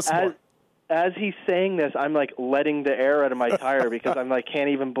 Was it Lissamore? As he's saying this, I'm letting the air out of my tire because I'm can't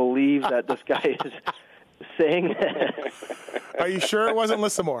even believe that this guy is saying this. Are you sure it wasn't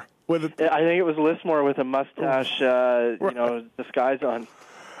Lissamore? I think it was Lissamore with a mustache, disguise on.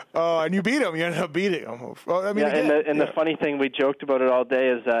 Oh, and you beat him. You ended up beating him. Well, I mean, the funny thing, we joked about it all day,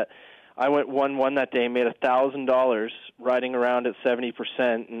 is that I went 1-1 that day, made $1,000 riding around at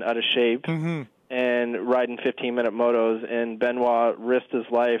 70% and out of shape. Mm-hmm. And riding 15-minute motos, and Benoit risked his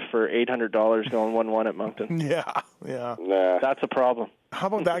life for $800 going 1-1 at Moncton. Yeah. Nah. That's a problem. How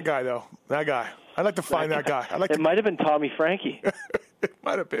about that guy, though? That guy. I'd like to find that guy. It might have been Tommy Frankie. It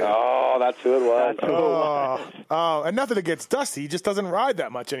might have been. Oh, that's who it was. And nothing against Dusty. He just doesn't ride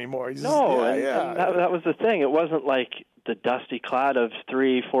that much anymore. And that was the thing. It wasn't like the Dusty Clad of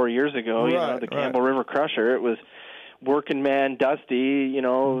 3-4 years ago, the Campbell River Crusher. It was working man Dusty,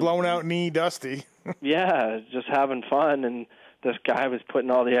 blown out knee Dusty. Yeah, just having fun, and this guy was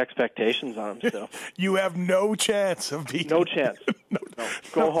putting all the expectations on him. So you have no chance of beating. No chance. No.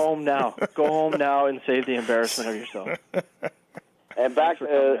 Go home now. Go home now and save the embarrassment of yourself. And back,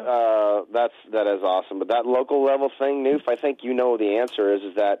 that is awesome. But that local level thing, Newf, I think the answer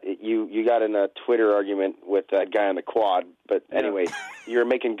is that you got in a Twitter argument with that guy on the quad. But anyway, you're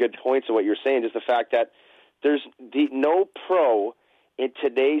making good points of what you're saying. Just the fact that there's no pro in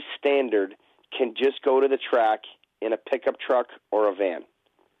today's standard can just go to the track in a pickup truck or a van.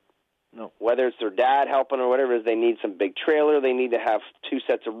 No. Whether it's their dad helping or whatever it is, they need some big trailer. They need to have 2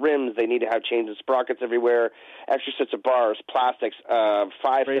 sets of rims. They need to have chains and sprockets everywhere, extra sets of bars, plastics, 5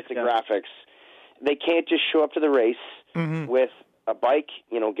 sets of graphics. They can't just show up to the race with a bike,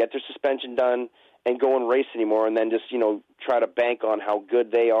 get their suspension done, and go and race anymore, and then just try to bank on how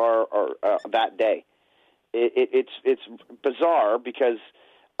good they are or that day. It's bizarre because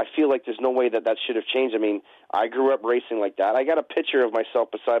I feel like there's no way that should have changed. I mean, I grew up racing like that. I got a picture of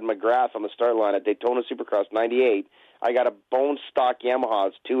myself beside McGrath on the start line at Daytona Supercross 98. I got a bone stock Yamaha.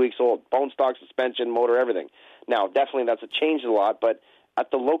 It's 2 weeks old. Bone stock suspension, motor, everything. Now, definitely that's changed a lot, but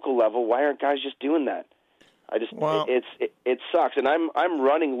at the local level, why aren't guys just doing that? It sucks. And I'm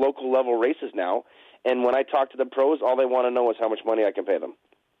running local level races now, and when I talk to the pros, all they want to know is how much money I can pay them.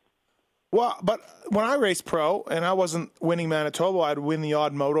 Well, but when I raced pro and I wasn't winning Manitoba, I'd win the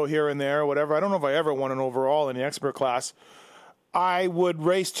odd moto here and there or whatever. I don't know if I ever won an overall in the expert class. I would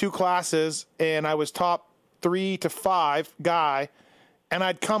race 2 classes and I was top 3 to 5 guy, and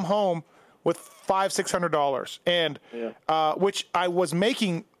I'd come home with $500-600, and which I was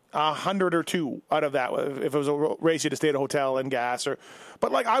making $100 or $200 out of that if it was a race you had to stay at a hotel and gas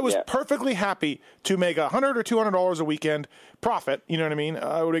but I was perfectly happy to make $100 or $200 a weekend profit. You know what I mean?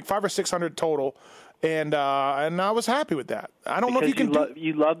 I would make $500 or $600 total, and I was happy with that. I don't know if you can.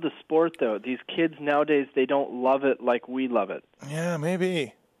 You love the sport though. These kids nowadays, they don't love it like we love it. Yeah,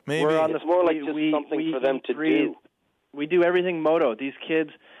 maybe. We're on it's more like just something for them to do. We do everything moto. These kids,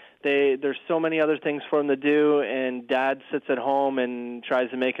 there's so many other things for them to do, and dad sits at home and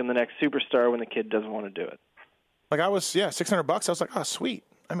tries to make him the next superstar when the kid doesn't want to do it. Like I was, $600. I was like, oh, sweet.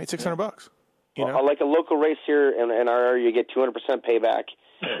 I made $600. You know? Like a local race here in our area, you get 200% payback.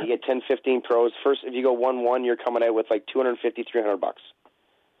 You get 10-15 pros. First, if you go 1-1, you're coming out with like $250-300.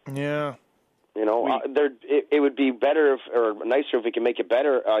 Yeah. You know, it would be better or nicer if we can make it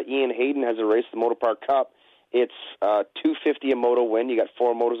better. Ian Hayden has a race, the Motopark Cup. It's $250 a moto win. You got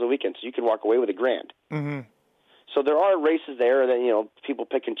 4 motos a weekend, so you can walk away with $1,000. Mm-hmm. So there are races there that people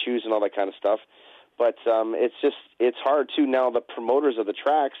pick and choose and all that kind of stuff. But it's hard too now. The promoters of the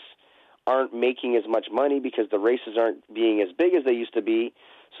tracks aren't making as much money because the races aren't being as big as they used to be.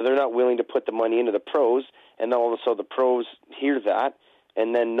 So they're not willing to put the money into the pros, and then all of a sudden the pros hear that,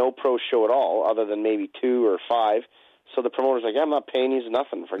 and then no pro show at all, other than maybe 2 or 5. So the promoter's like, I'm not paying you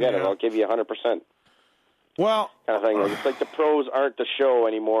nothing. Forget it. I'll give you 100%. Well, kind of thing. It's like the pros aren't the show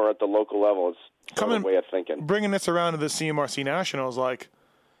ananymore at the local level. It's sort of a way of thinking. Bringing this around to the CMRC Nationals,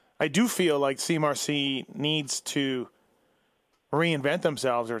 I do feel like CMRC needs to reinvent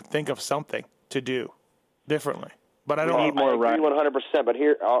themselves or think of something to do differently. But I don't need more. I agree 100%. But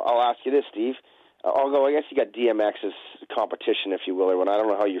here, I'll ask you this, Steve. Although I guess you got DMX's competition, if you will, or I don't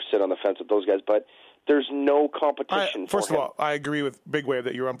know how you sit on the fence with those guys, but there's no competition. First of all, I agree with Big Wave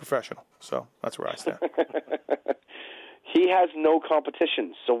that you're unprofessional, so that's where I stand. He has no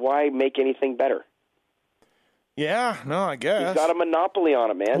competition, so why make anything better? Yeah, no, I guess he's got a monopoly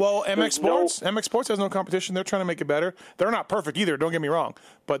on it, man. Well, MX Sports has no competition. They're trying to make it better. They're not perfect either. Don't get me wrong,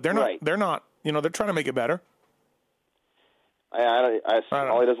 but they're not. Right. They're not. They're trying to make it better.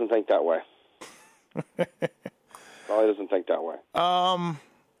 Ollie doesn't think that way. Ollie doesn't think that way. All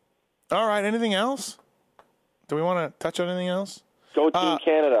right. Anything else? Do we want to touch on anything else? Go Team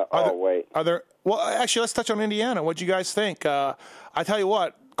Canada. Wait. Are there? Well, actually, let's touch on Indiana. What do you guys think? I tell you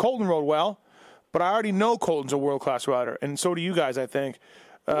what, Colton rode well, but I already know Colton's a world-class rider, and so do you guys, I think.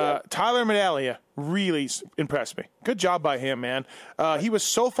 Tyler Medaglia really impressed me. Good job by him, man. He was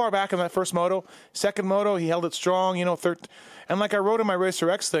so far back in that first moto. Second moto, he held it strong, third. And like I wrote in my Racer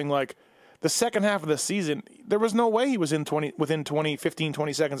X thing, the second half of the season, there was no way he was within 15,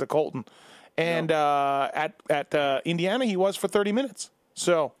 20 seconds of Colton. And at Indiana, he was for 30 minutes.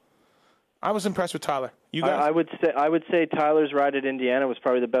 So I was impressed with Tyler. You guys? I would say Tyler's ride at Indiana was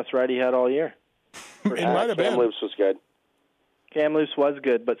probably the best ride he had all year. It might have been. Kamloops was good. Kamloops was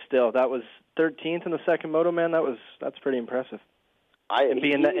good, but still, that was 13th in the second moto, man. That's pretty impressive.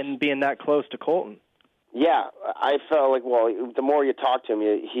 Being that close to Colton. Yeah, I felt like, the more you talk to him,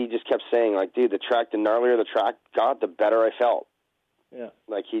 he just kept saying, dude, the gnarlier the track got, the better I felt. Yeah.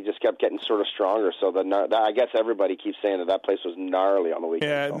 He just kept getting sort of stronger. So I guess everybody keeps saying that place was gnarly on the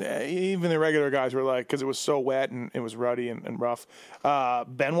weekend. Yeah, even the regular guys were because it was so wet and it was ruddy and rough.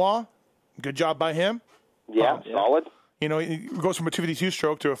 Benoit, good job by him. Yeah, solid. He goes from a 252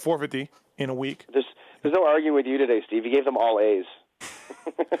 stroke to a 450 in a week. There's no arguing with you today, Steve. You gave them all A's.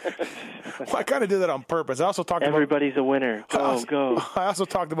 Well, I kind of did that on purpose. I also talked Everybody's a winner. Go. I also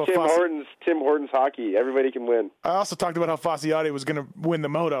talked about Tim Hortons hockey. Everybody can win. I also talked about how Fasciotti was going to win the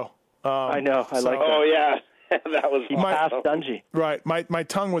moto. I know. I like that. Oh, yeah. That was he passed Dungy. Right. My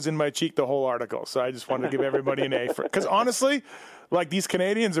tongue was in my cheek the whole article, so I just wanted to give everybody an A for it. Because honestly, these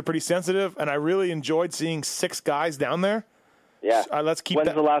Canadians are pretty sensitive, and I really enjoyed seeing 6 guys down there. Yeah. Let's keep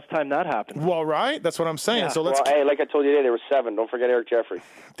When's the last time that happened? Well, right? That's what I'm saying. Yeah. So let's. Hey, like I told you today, there were 7. Don't forget Eric Jeffrey.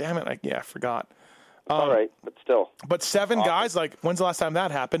 Damn it! I forgot. All right, but still. But 7 guys. When's the last time that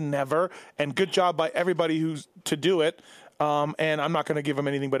happened? Never. And good job by everybody who's to do it. And I'm not going to give them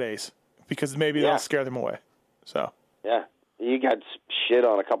anything but A's because maybe that'll scare them away. So. Yeah, you got shit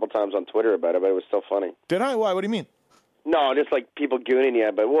on a couple times on Twitter about it, but it was still funny. Did I? Why? What do you mean? No, just people gooning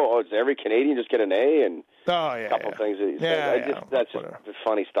you. But does every Canadian just get an A? And a couple things that he said. That's just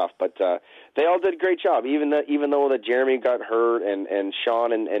funny stuff. But they all did a great job. Even though that Jeremy got hurt and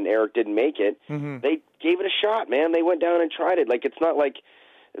Sean and Eric didn't make it, they gave it a shot. Man, they went down and tried it. It's not like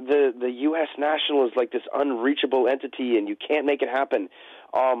the U.S. National is this unreachable entity and you can't make it happen.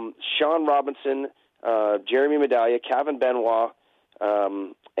 Sean Robinson, Jeremy Medaglia, Kevin Benoit.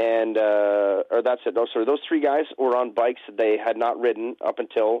 That's it. No, sorry. Those 3 guys were on bikes that they had not ridden up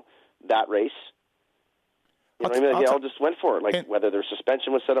until that race. They all just went for it. Whether their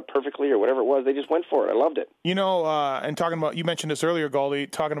suspension was set up perfectly or whatever it was, they just went for it. I loved it. And talking about, you mentioned this earlier, Gauldy,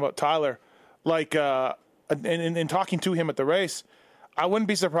 talking about Tyler, and talking to him at the race, I wouldn't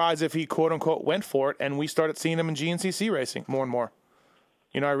be surprised if he quote unquote went for it, and we started seeing him in GNCC racing more and more.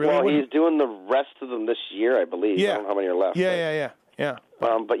 I really. Well, he's doing the rest of them this year, I believe. Yeah. I don't know how many are left. Yeah.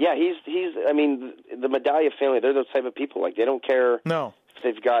 But yeah, he's. I mean, the Medaglia family, they're those type of people. They don't care. No. If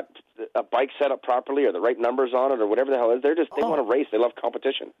they've got a bike set up properly or the right numbers on it or whatever the hell it is. They want to race. They love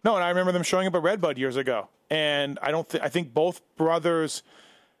competition. No, and I remember them showing up at Redbud years ago, and I think both brothers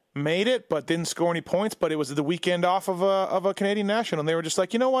made it, but didn't score any points. But it was the weekend off of a Canadian National, and they were just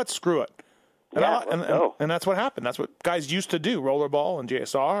like, you know what, screw it. And, and that's what happened. That's what guys used to do, rollerball and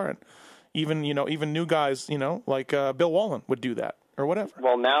JSR, and even new guys, like Bill Wallen would do that or whatever.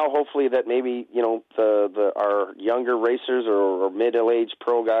 Well, now hopefully that maybe our younger racers or middle-aged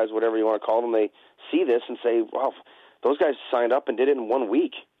pro guys, whatever you want to call them, they see this and say, "Wow, those guys signed up and did it in 1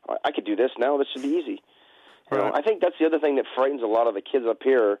 week. I could do this now. This should be easy." Right. I think that's the other thing that frightens a lot of the kids up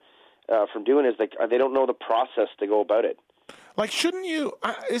here from doing is they don't know the process to go about it. Like, shouldn't you?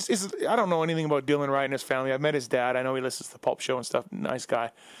 I don't know anything about Dylan Wright and his family. I've met his dad. I know he listens to the Pulp Show and stuff. Nice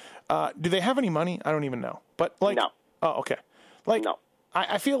guy. Do they have any money? I don't even know. But no. Oh, okay. Like, no.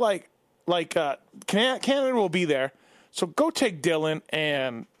 I feel like Canada will be there. So go take Dylan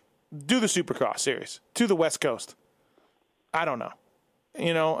and do the Supercross series to the West Coast. I don't know.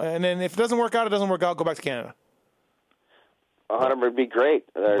 And then if it doesn't work out, it doesn't work out. Go back to Canada. 100 would be great.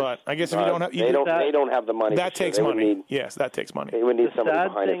 But I guess if you don't have, they don't have the money. That takes money. Yes, that takes money. They would need somebody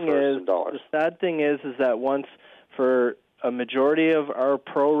behind it for some dollars. The sad thing is that once for a majority of our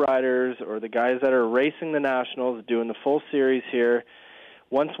pro riders or the guys that are racing the nationals, doing the full series here,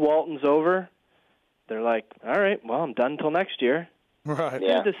 once Walton's over, they're like, all right, well, I'm done until next year. Right.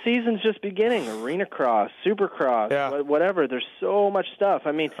 Yeah. Dude, the season's just beginning. Arena cross, Supercross, whatever. There's so much stuff.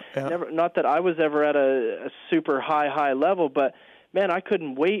 I mean, not that I was ever at a super high level, but, man, I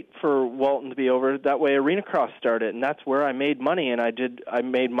couldn't wait for Walton to be over. That way Arena cross started, and that's where I made money. And I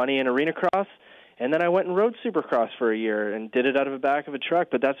made money in Arena cross, and then I went and rode Supercross for a year and did it out of the back of a truck.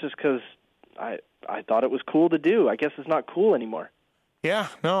 But that's just because I thought it was cool to do. I guess it's not cool anymore. Yeah.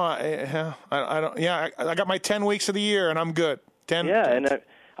 No, I don't. Yeah, I got my 10 weeks of the year, and I'm good. 10. Yeah, and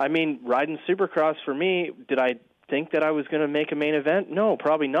I mean, riding Supercross for me, did I think that I was going to make a main event? No,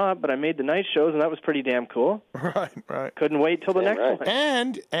 probably not, but I made the night shows, and that was pretty damn cool. Right. Couldn't wait till the next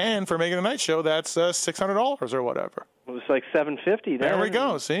one. And for making a night show, that's $600 or whatever. It was like $750 then. There we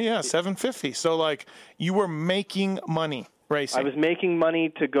go. See, yeah, $750. So, like, you were making money racing. I was making money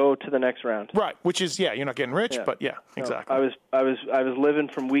to go to the next round. Right, which is, you're not getting rich, but exactly. No, I was living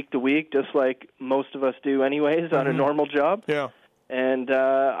from week to week, just like most of us do anyways, on a normal job. Yeah. And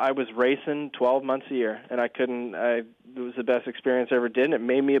I was racing 12 months a year, and it was the best experience I ever did, and it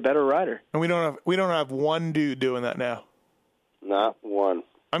made me a better rider. And we don't have one dude doing that now. Not one.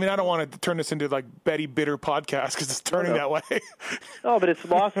 I mean, I don't want to turn this into like Betty Bitter podcast because it's turning that way. No, but it's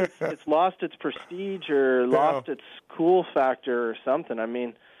lost its prestige or lost its cool factor or something. I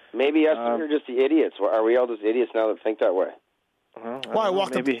mean, maybe us are just the idiots. Are we all just idiots now that think that way? Well,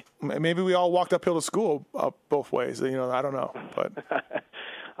 maybe we all walked uphill to school both ways. I don't know, but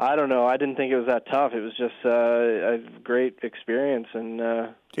I don't know. I didn't think it was that tough. It was just a great experience,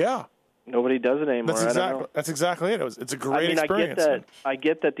 and nobody does it anymore. That's exactly it. It's a great experience. I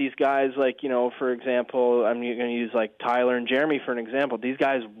get that these guys, like, for example, I'm going to use like Tyler and Jeremy for an example. These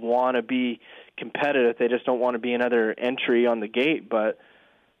guys want to be competitive. They just don't want to be another entry on the gate. But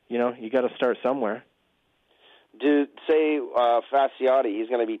you got to start somewhere. Dude, say Fasciotti, he's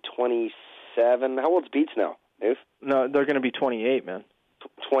going to be 27. How old's Beats now, Newf? No, they're going to be 28, man.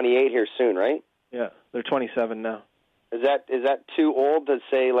 28 here soon, right? Yeah, they're 27 now. Is that too old to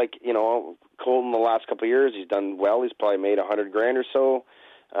say, like, Colton the last couple of years, he's done well. He's probably made $100,000 or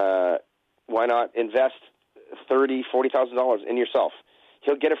so. Why not invest $30,000-$40,000 in yourself?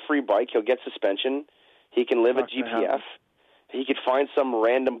 He'll get a free bike. He'll get suspension. He can live at GPF. He could find some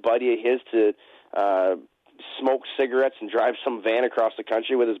random buddy of his to smoke cigarettes and drive some van across the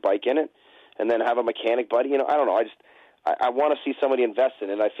country with his bike in it, and then have a mechanic buddy. I don't know. I want to see somebody invest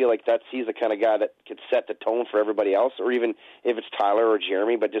in it. And I feel like he's the kind of guy that could set the tone for everybody else, or even if it's Tyler or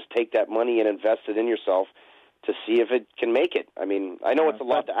Jeremy, but just take that money and invest it in yourself to see if it can make it. I mean, I know it's a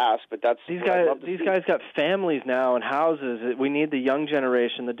lot to ask, but that's these guys got families now and houses. We need the young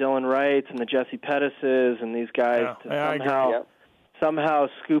generation, the Dylan Wrights and the Jesse Pettises, and these guys to somehow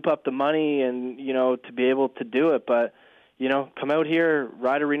scoop up the money and to be able to do it. But come out here,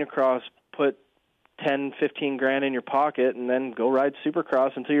 ride Arena Cross, put $10-15 in your pocket, and then go ride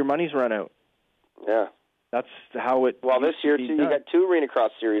Supercross until your money's run out. Yeah, that's how it. Well, this year too, you got 2 Arena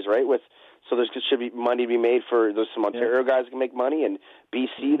Cross series, right? So there should be money to be made for some Ontario guys can make money, and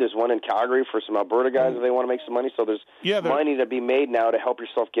BC. There's one in Calgary for some Alberta guys if they want to make some money. So there's money to be made now to help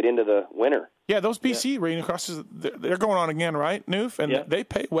yourself get into the winter. Yeah, those BC Arena Crosses, they're going on again, right, Newf? And they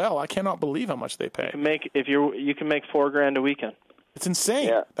pay well. I cannot believe how much they pay. You can make $4,000 a weekend. It's insane.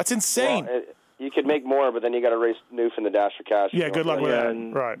 Yeah. That's insane. Well, you could make more, but then you got to race Newf in the Dash for Cash. Yeah, good luck with that.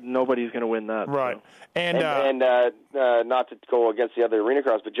 And right. Nobody's going to win that. Right. So. And not to go against the other Arena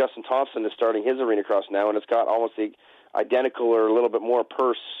Cross, but Justin Thompson is starting his Arena Cross now, and it's got almost the identical or a little bit more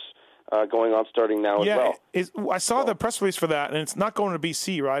purse going on starting now as well. I saw the press release for that, and it's not going to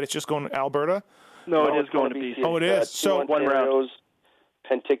BC, right? It's just going to Alberta? No, it is going to BC. Oh, it is. So 1 round.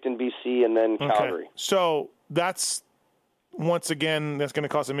 Penticton, BC, and then Calgary. So that's, once again, that's going to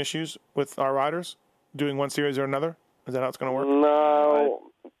cause some issues with our riders doing one series or another? Is that how it's going to work? No.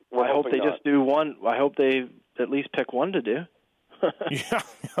 I hope they just do one. I hope they at least pick one to do. Yeah,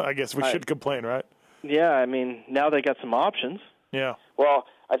 I guess we should complain, right? Yeah, I mean, now they got some options. Yeah. Well,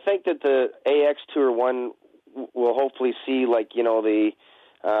 I think that the AX Tour 1 will hopefully see, the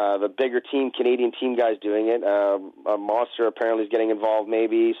bigger Canadian team guys doing it. Monster apparently is getting involved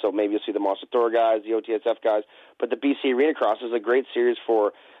maybe, so maybe you'll see the Monster Thor guys, the OTSF guys. But the BC Arena Cross is a great series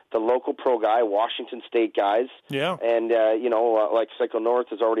for the local pro guy, Washington State guys. Yeah. And, like Cycle North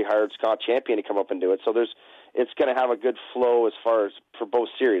has already hired Scott Champion to come up and do it. So it's going to have a good flow as far as for both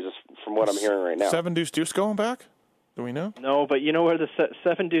series, from what I'm hearing right now. 7 Deuce Deuce going back? Do we know? No, but you know where the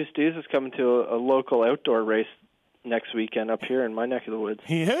 7 Deuce Deuce is coming to a local outdoor race next weekend up here in my neck of the woods.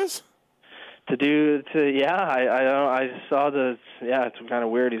 He is? I saw it's kind of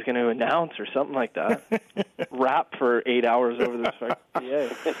weird. He's going to announce or something like that. Rap for 8 hours over this PA.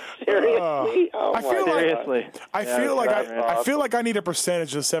 Seriously? I feel like I need a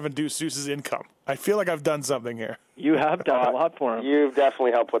percentage of 7 Deuce Deuce's income. I feel like I've done something here. You have done a lot for him. You've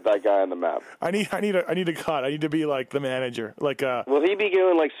definitely helped put that guy on the map. I need a cut. I need to be like the manager. Will he be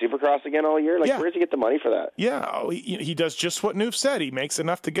doing Supercross again all year? Where does he get the money for that? Yeah, he does just what Newf said. He makes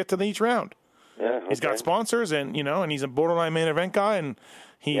enough to get to each round. Yeah, okay. He's got sponsors, and and he's a borderline main event guy, and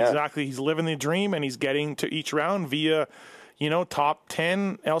he's living the dream, and he's getting to each round via, top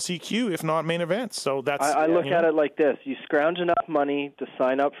 10 LCQ, if not main events. So that's I look at it like this: you scrounge enough money to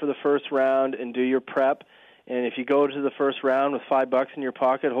sign up for the first round and do your prep, and if you go to the first round with $5 in your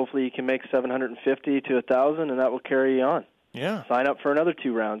pocket, hopefully you can make $750 to $1,000, and that will carry you on. Yeah. Sign up for another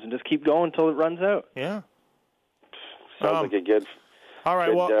 2 rounds and just keep going until it runs out. Yeah. Sounds like a good. All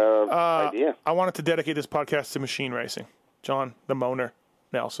right, idea. I wanted to dedicate this podcast to machine racing. John, the Moaner,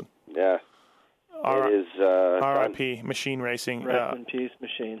 Nelson. Yeah. It is R.I.P. Machine racing. Rest in peace,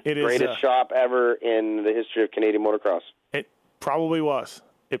 machine. It is greatest shop ever in the history of Canadian motocross. It probably was.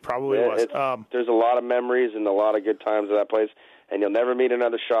 There's a lot of memories and a lot of good times at that place, and you'll never meet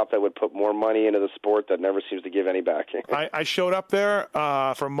another shop that would put more money into the sport that never seems to give any back. I showed up there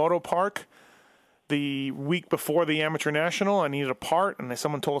for Moto Park the week before the Amateur National. I needed a part, and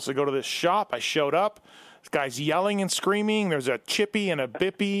someone told us to go to this shop. I showed up. This guy's yelling and screaming. There's a Chippy and a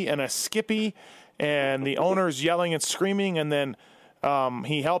Bippy and a Skippy, and the owner's yelling and screaming, and then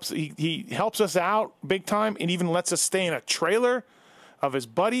he helps us out big time, and even lets us stay in a trailer of his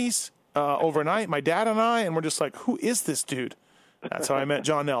buddies overnight, my dad and I, and we're just like, who is this dude? That's how I met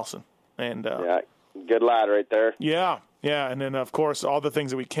John Nelson. And good lad right there. Yeah, and then, of course, all the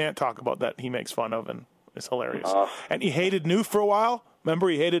things that we can't talk about that he makes fun of, and it's hilarious. And he hated Newf for a while. Remember,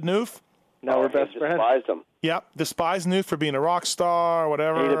 he hated Newf? Now we're best friends. Despised him. Yep, despised Newf for being a rock star or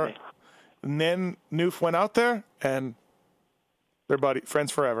whatever. Hated me. And then Newf went out there, and they're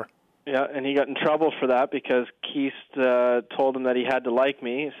friends forever. Yeah, and he got in trouble for that because Keith told him that he had to like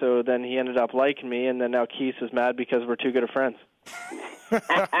me, so then he ended up liking me, and then now Keith is mad because we're too good of friends.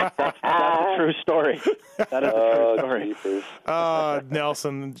 That's a true story. That is a true story.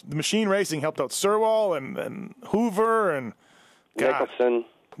 Nelson, the machine racing helped out Serwall and Hoover and Nicholson.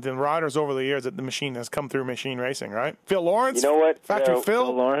 The riders over the years that the machine has come through machine racing, right? Phil Lawrence? You know what? Factory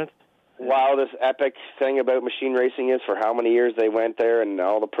Phil Lawrence. Wow, this epic thing about machine racing is for how many years they went there and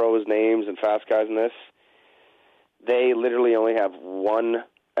all the pros' names and fast guys in this. They literally only have one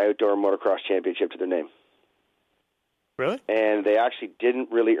outdoor motocross championship to their name. Really? And they actually didn't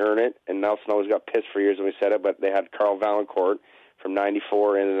really earn it, and Nelson always got pissed for years when we said it, but they had Carl Valancourt from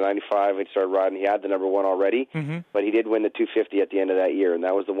 94 into 95 when he started riding. He had the number 1 already, but he did win the 250 at the end of that year, and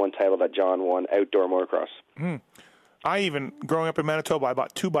that was the one title that John won, outdoor motocross. Growing up in Manitoba, I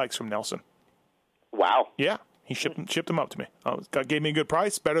bought 2 bikes from Nelson. Wow. Yeah, he shipped them up to me. Gave me a good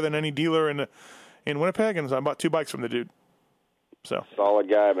price, better than any dealer in Winnipeg, and so I bought 2 bikes from the dude. So solid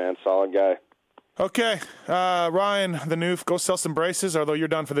guy, man, solid guy. Okay, Ryan, the Newf, go sell some braces, although you're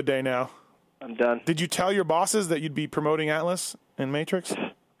done for the day now. I'm done. Did you tell your bosses that you'd be promoting Atlas and Matrix?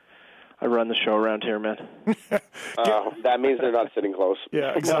 I run the show around here, man. That means they're not sitting close.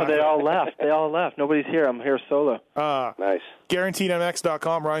 Yeah, exactly. No, they all left. Nobody's here. I'm here solo. Nice.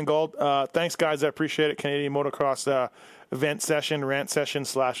 GuaranteedMX.com, Ryan Gauld. Thanks, guys. I appreciate it. Canadian Motocross event session, rant session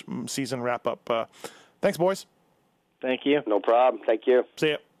 / season wrap-up. Thanks, boys. Thank you. No problem. Thank you. See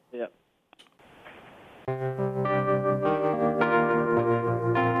ya. Yeah.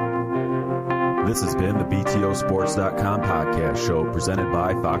 This has been the BTOsports.com podcast show presented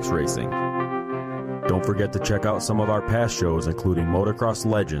by Fox Racing. Don't forget to check out some of our past shows, including motocross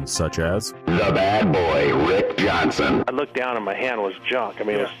legends such as The Bad Boy, Rick Johnson. I looked down and my hand was junk. I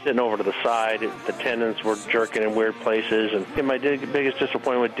mean, it was sitting over to the side. The tendons were jerking in weird places. And my biggest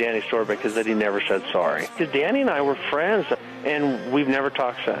disappointment with Danny Storbeck because that he never said sorry. Because Danny and I were friends, and we've never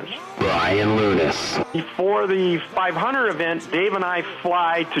talked since. Brian Lunas. Before the 500 event, Dave and I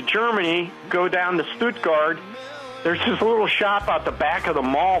fly to Germany, go down to Stuttgart. There's this little shop out the back of the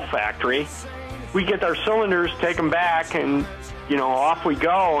mall factory. We get our cylinders, take them back, and, off we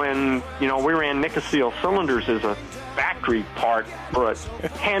go. And, we ran Nicosil cylinders as a factory part for a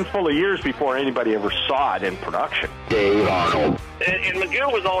handful of years before anybody ever saw it in production. Dave Arnold. And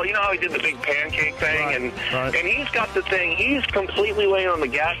McGill was all, how he did the big pancake thing, and he's got the thing, he's completely laying on the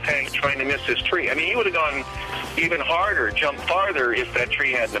gas tank trying to miss his tree. I mean, he would have gone even harder, jumped farther if that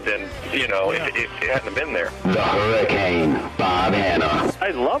tree hadn't have been, if it hadn't have been there. The Hurricane, Bob Hanna. I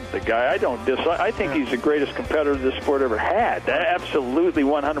love the guy. I don't dislike. I think he's the greatest competitor this sport ever had. Absolutely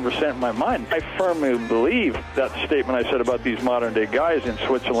 100% in my mind. I firmly believe that statement I said about these modern-day guys in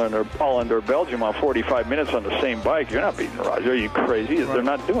Switzerland or Holland or Belgium on 45 minutes on the same bike. You're not beating Roger. Are you crazy? They're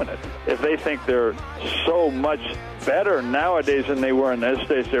not doing it. If they think they're so much better nowadays than they were in those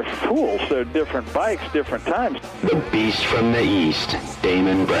days, they're fools. They're different bikes, different times. The Beast from the East,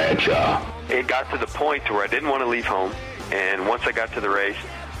 Damon Bradshaw. It got to the point to where I didn't want to leave home, and once I got to the race,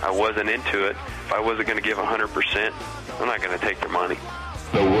 I wasn't into it. If I wasn't going to give 100%, I'm not going to take their money.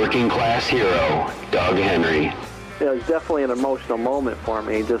 The working class hero, Doug Henry. It was definitely an emotional moment for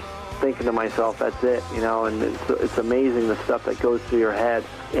me, just thinking to myself, that's it, and it's amazing the stuff that goes through your head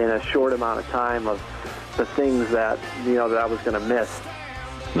in a short amount of time of the things that, that I was going to miss.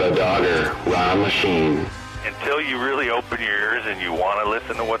 The Dogger, Ron Lachine. Until you really open your ears and you want to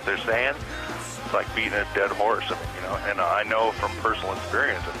listen to what they're saying, it's like beating a dead horse. And I know from personal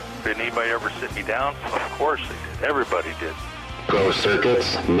experience, did anybody ever sit me down? Of course they did. Everybody did. Pro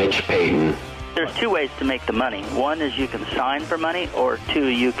Circuits, Mitch Payton. There's two ways to make the money. One is you can sign for money, or two,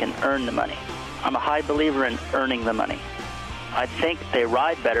 you can earn the money. I'm a high believer in earning the money. I think they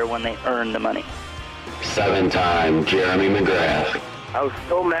ride better when they earn the money. 7-time Jeremy McGrath. I was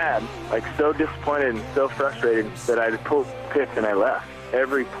so mad, so disappointed and so frustrated that I pulled pick and I left.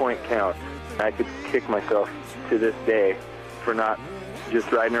 Every point counts. I could kick myself to this day for not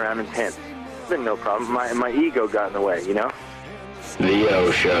just riding around in tents. It's been no problem. My ego got in the way, The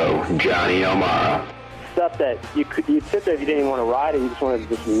O Show, Johnny O'Mara. Stuff that you'd sit there if you didn't even want to ride it, you just wanted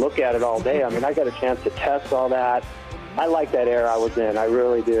to just look at it all day. I mean, I got a chance to test all that. I like that era I was in. I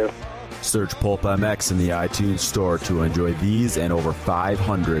really do. Search Pulp MX in the iTunes store to enjoy these and over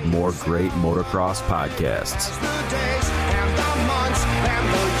 500 more great motocross podcasts.